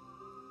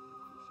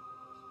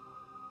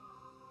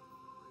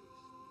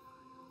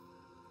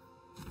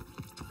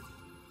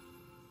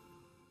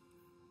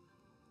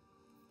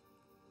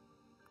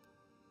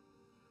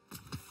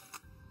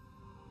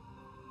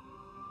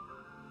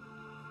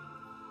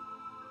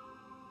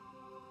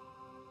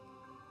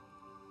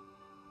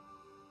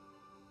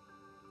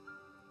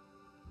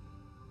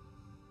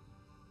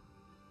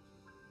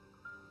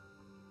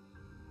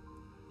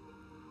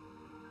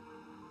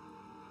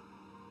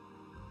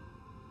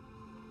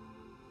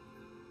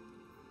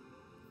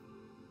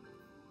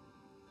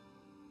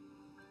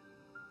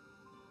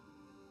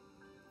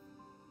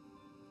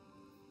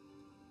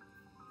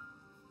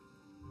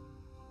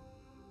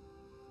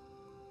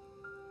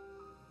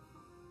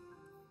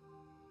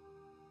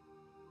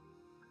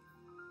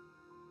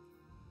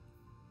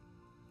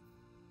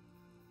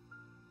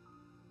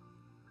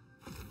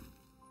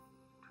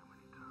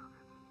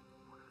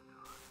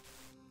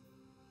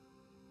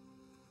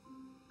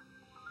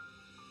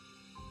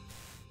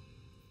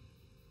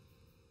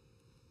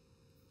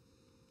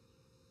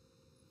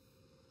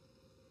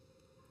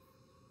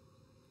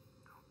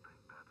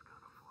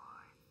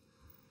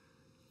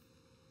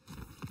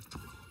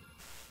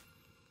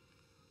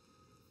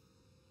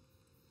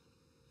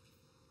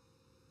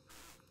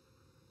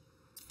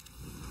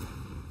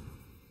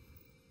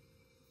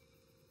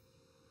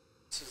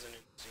 This is an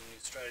interesting new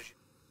strategy.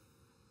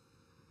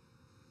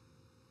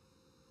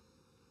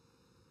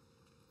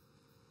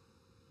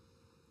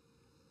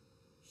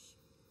 Shh.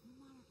 The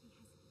monarchy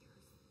has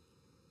ears.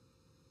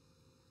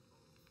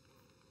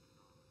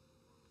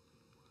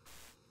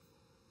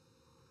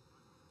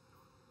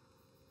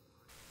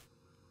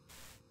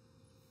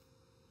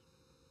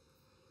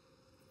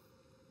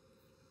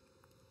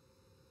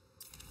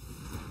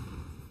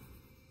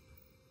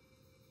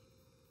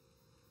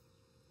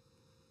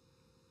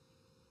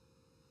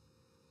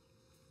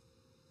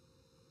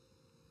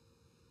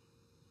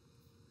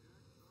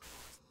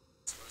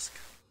 So let's go.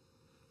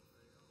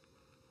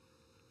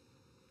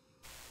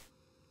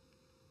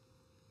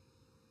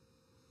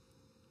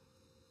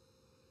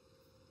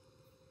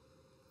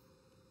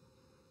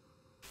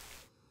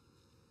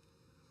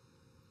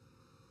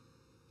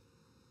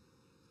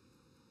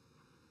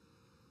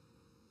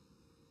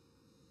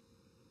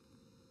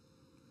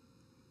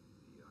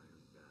 The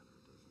Iron Banner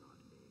does not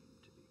aim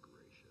to be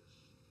gracious.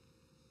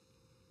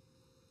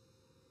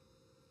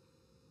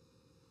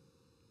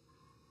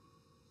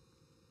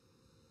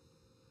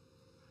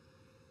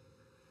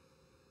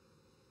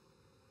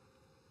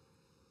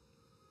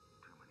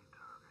 Too many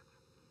targets,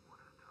 one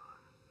at a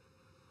time.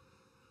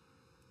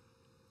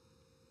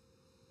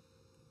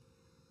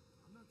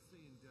 I'm not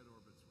saying dead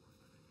orbit's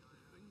right, but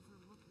things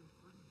are looking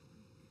pretty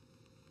bleak.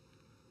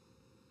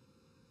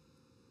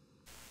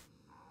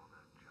 All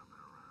that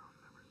jumping around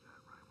never sat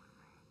right with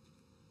me.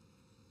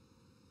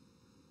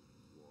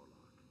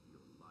 Warlock,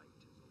 your light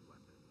is a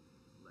weapon.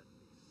 Let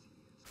me see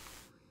its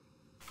glory.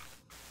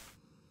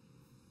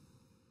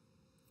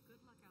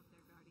 Good luck out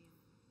there, Guardian.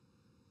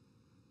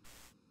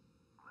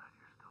 Glad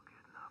you're still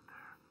getting out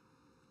there.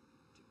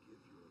 To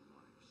give your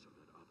life so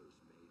that others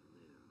may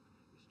live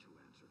is to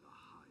answer the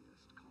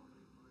highest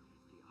calling.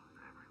 The Iron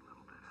Every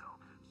little bit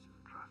helps.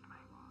 Trust me.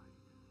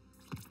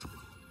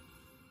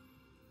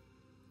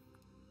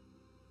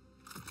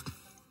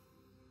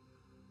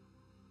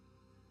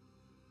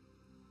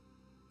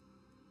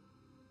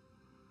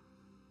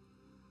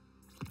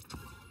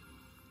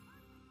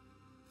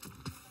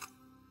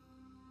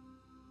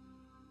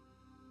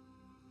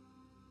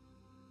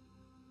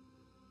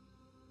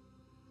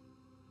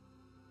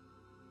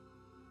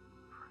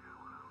 Forget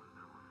what I was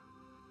doing.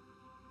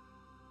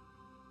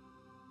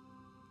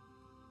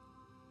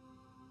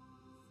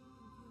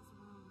 Something feels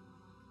wrong,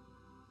 Warlock.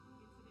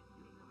 Incident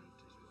in Your Hangar light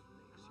Base. is what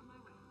makes I'm on you my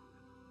way.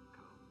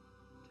 God. Come,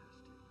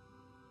 test it.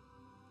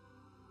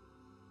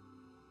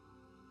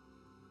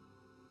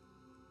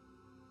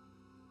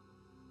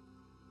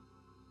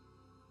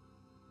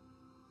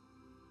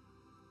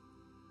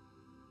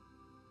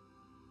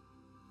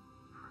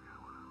 Forget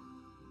what I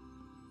was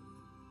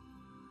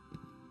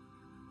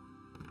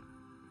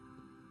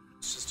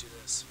Let's just do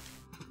this.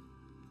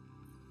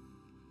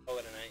 Call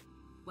it a night.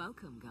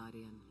 Welcome,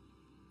 Guardian.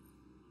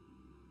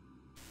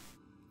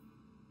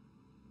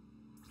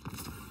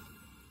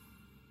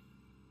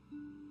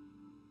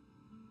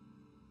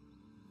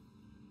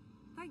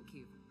 Thank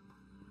you.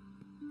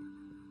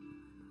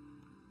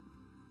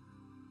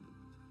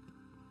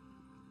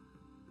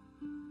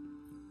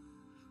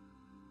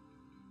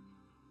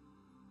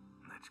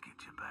 Let's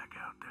get you back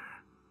out there.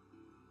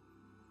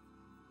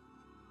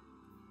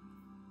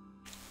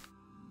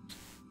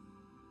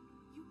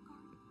 You guard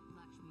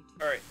Lakshmi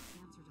too. Alright,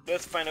 Answer to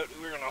let's find out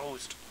who we're gonna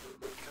host.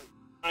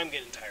 I'm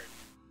getting tired.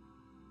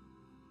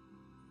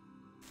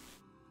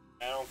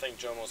 I don't think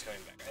Jomo's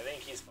coming back. I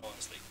think he's falling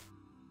asleep.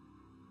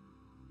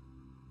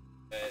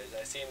 Because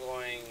I see him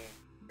going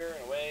here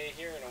and away,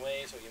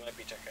 so he might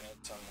be checking out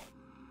someone.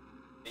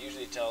 It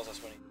usually tells us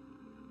when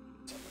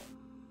he's someone.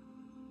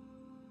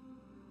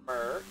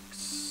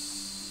 Mercs.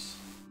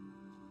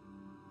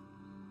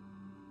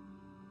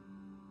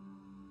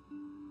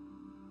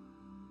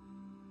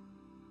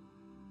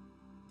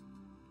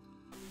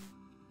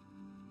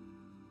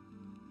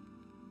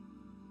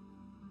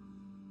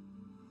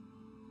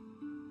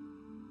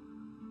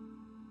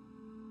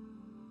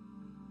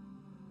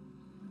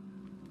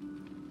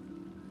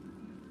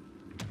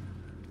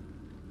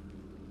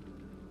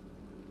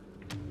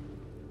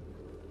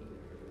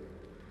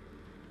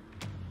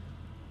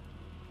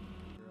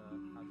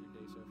 How's your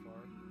day so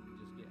far? You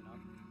just getting up?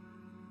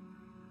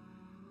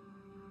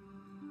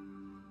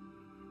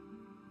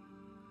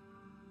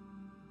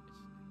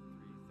 It's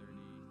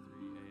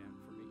 3:33 a.m.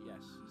 for me.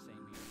 Yes,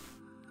 same here.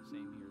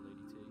 Same here,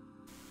 Lady T.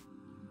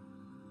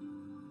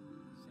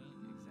 Same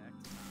exact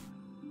time.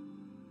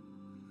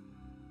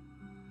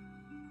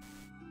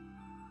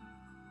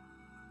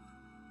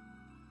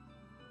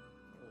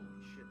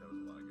 Holy shit, that was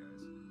a lot of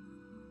guys.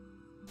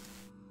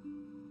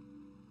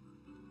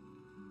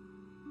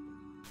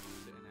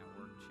 Sitting at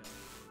work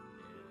chilling.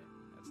 Yeah,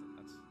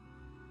 that's.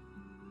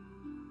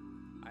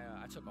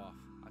 I took off.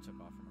 I took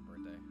off for my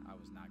birthday. I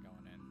was not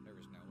going in. There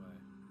was no way.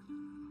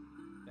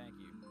 Thank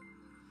you.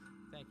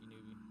 Thank you,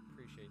 newbie.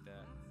 Appreciate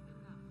that.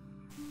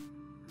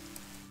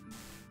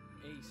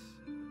 Ace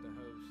with the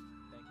host.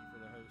 Thank you for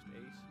the host,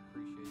 Ace.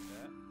 Appreciate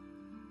that.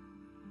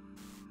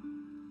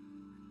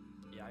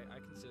 Yeah, I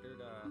considered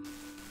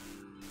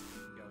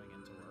going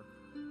into work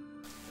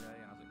today,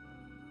 and I was like,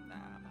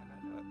 nah, I'm not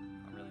gonna do it.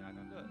 I'm really not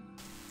gonna do it.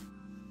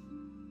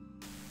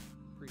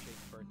 Appreciate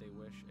the birthday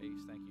wish,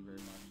 Ace. Thank you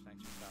very much.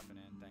 Thanks for stopping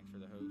in. Thanks for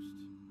the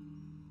host.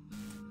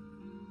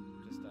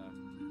 Just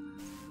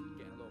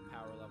getting a little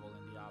power level in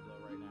Diablo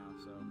right now,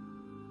 so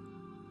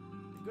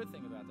the good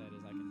thing about that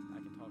is I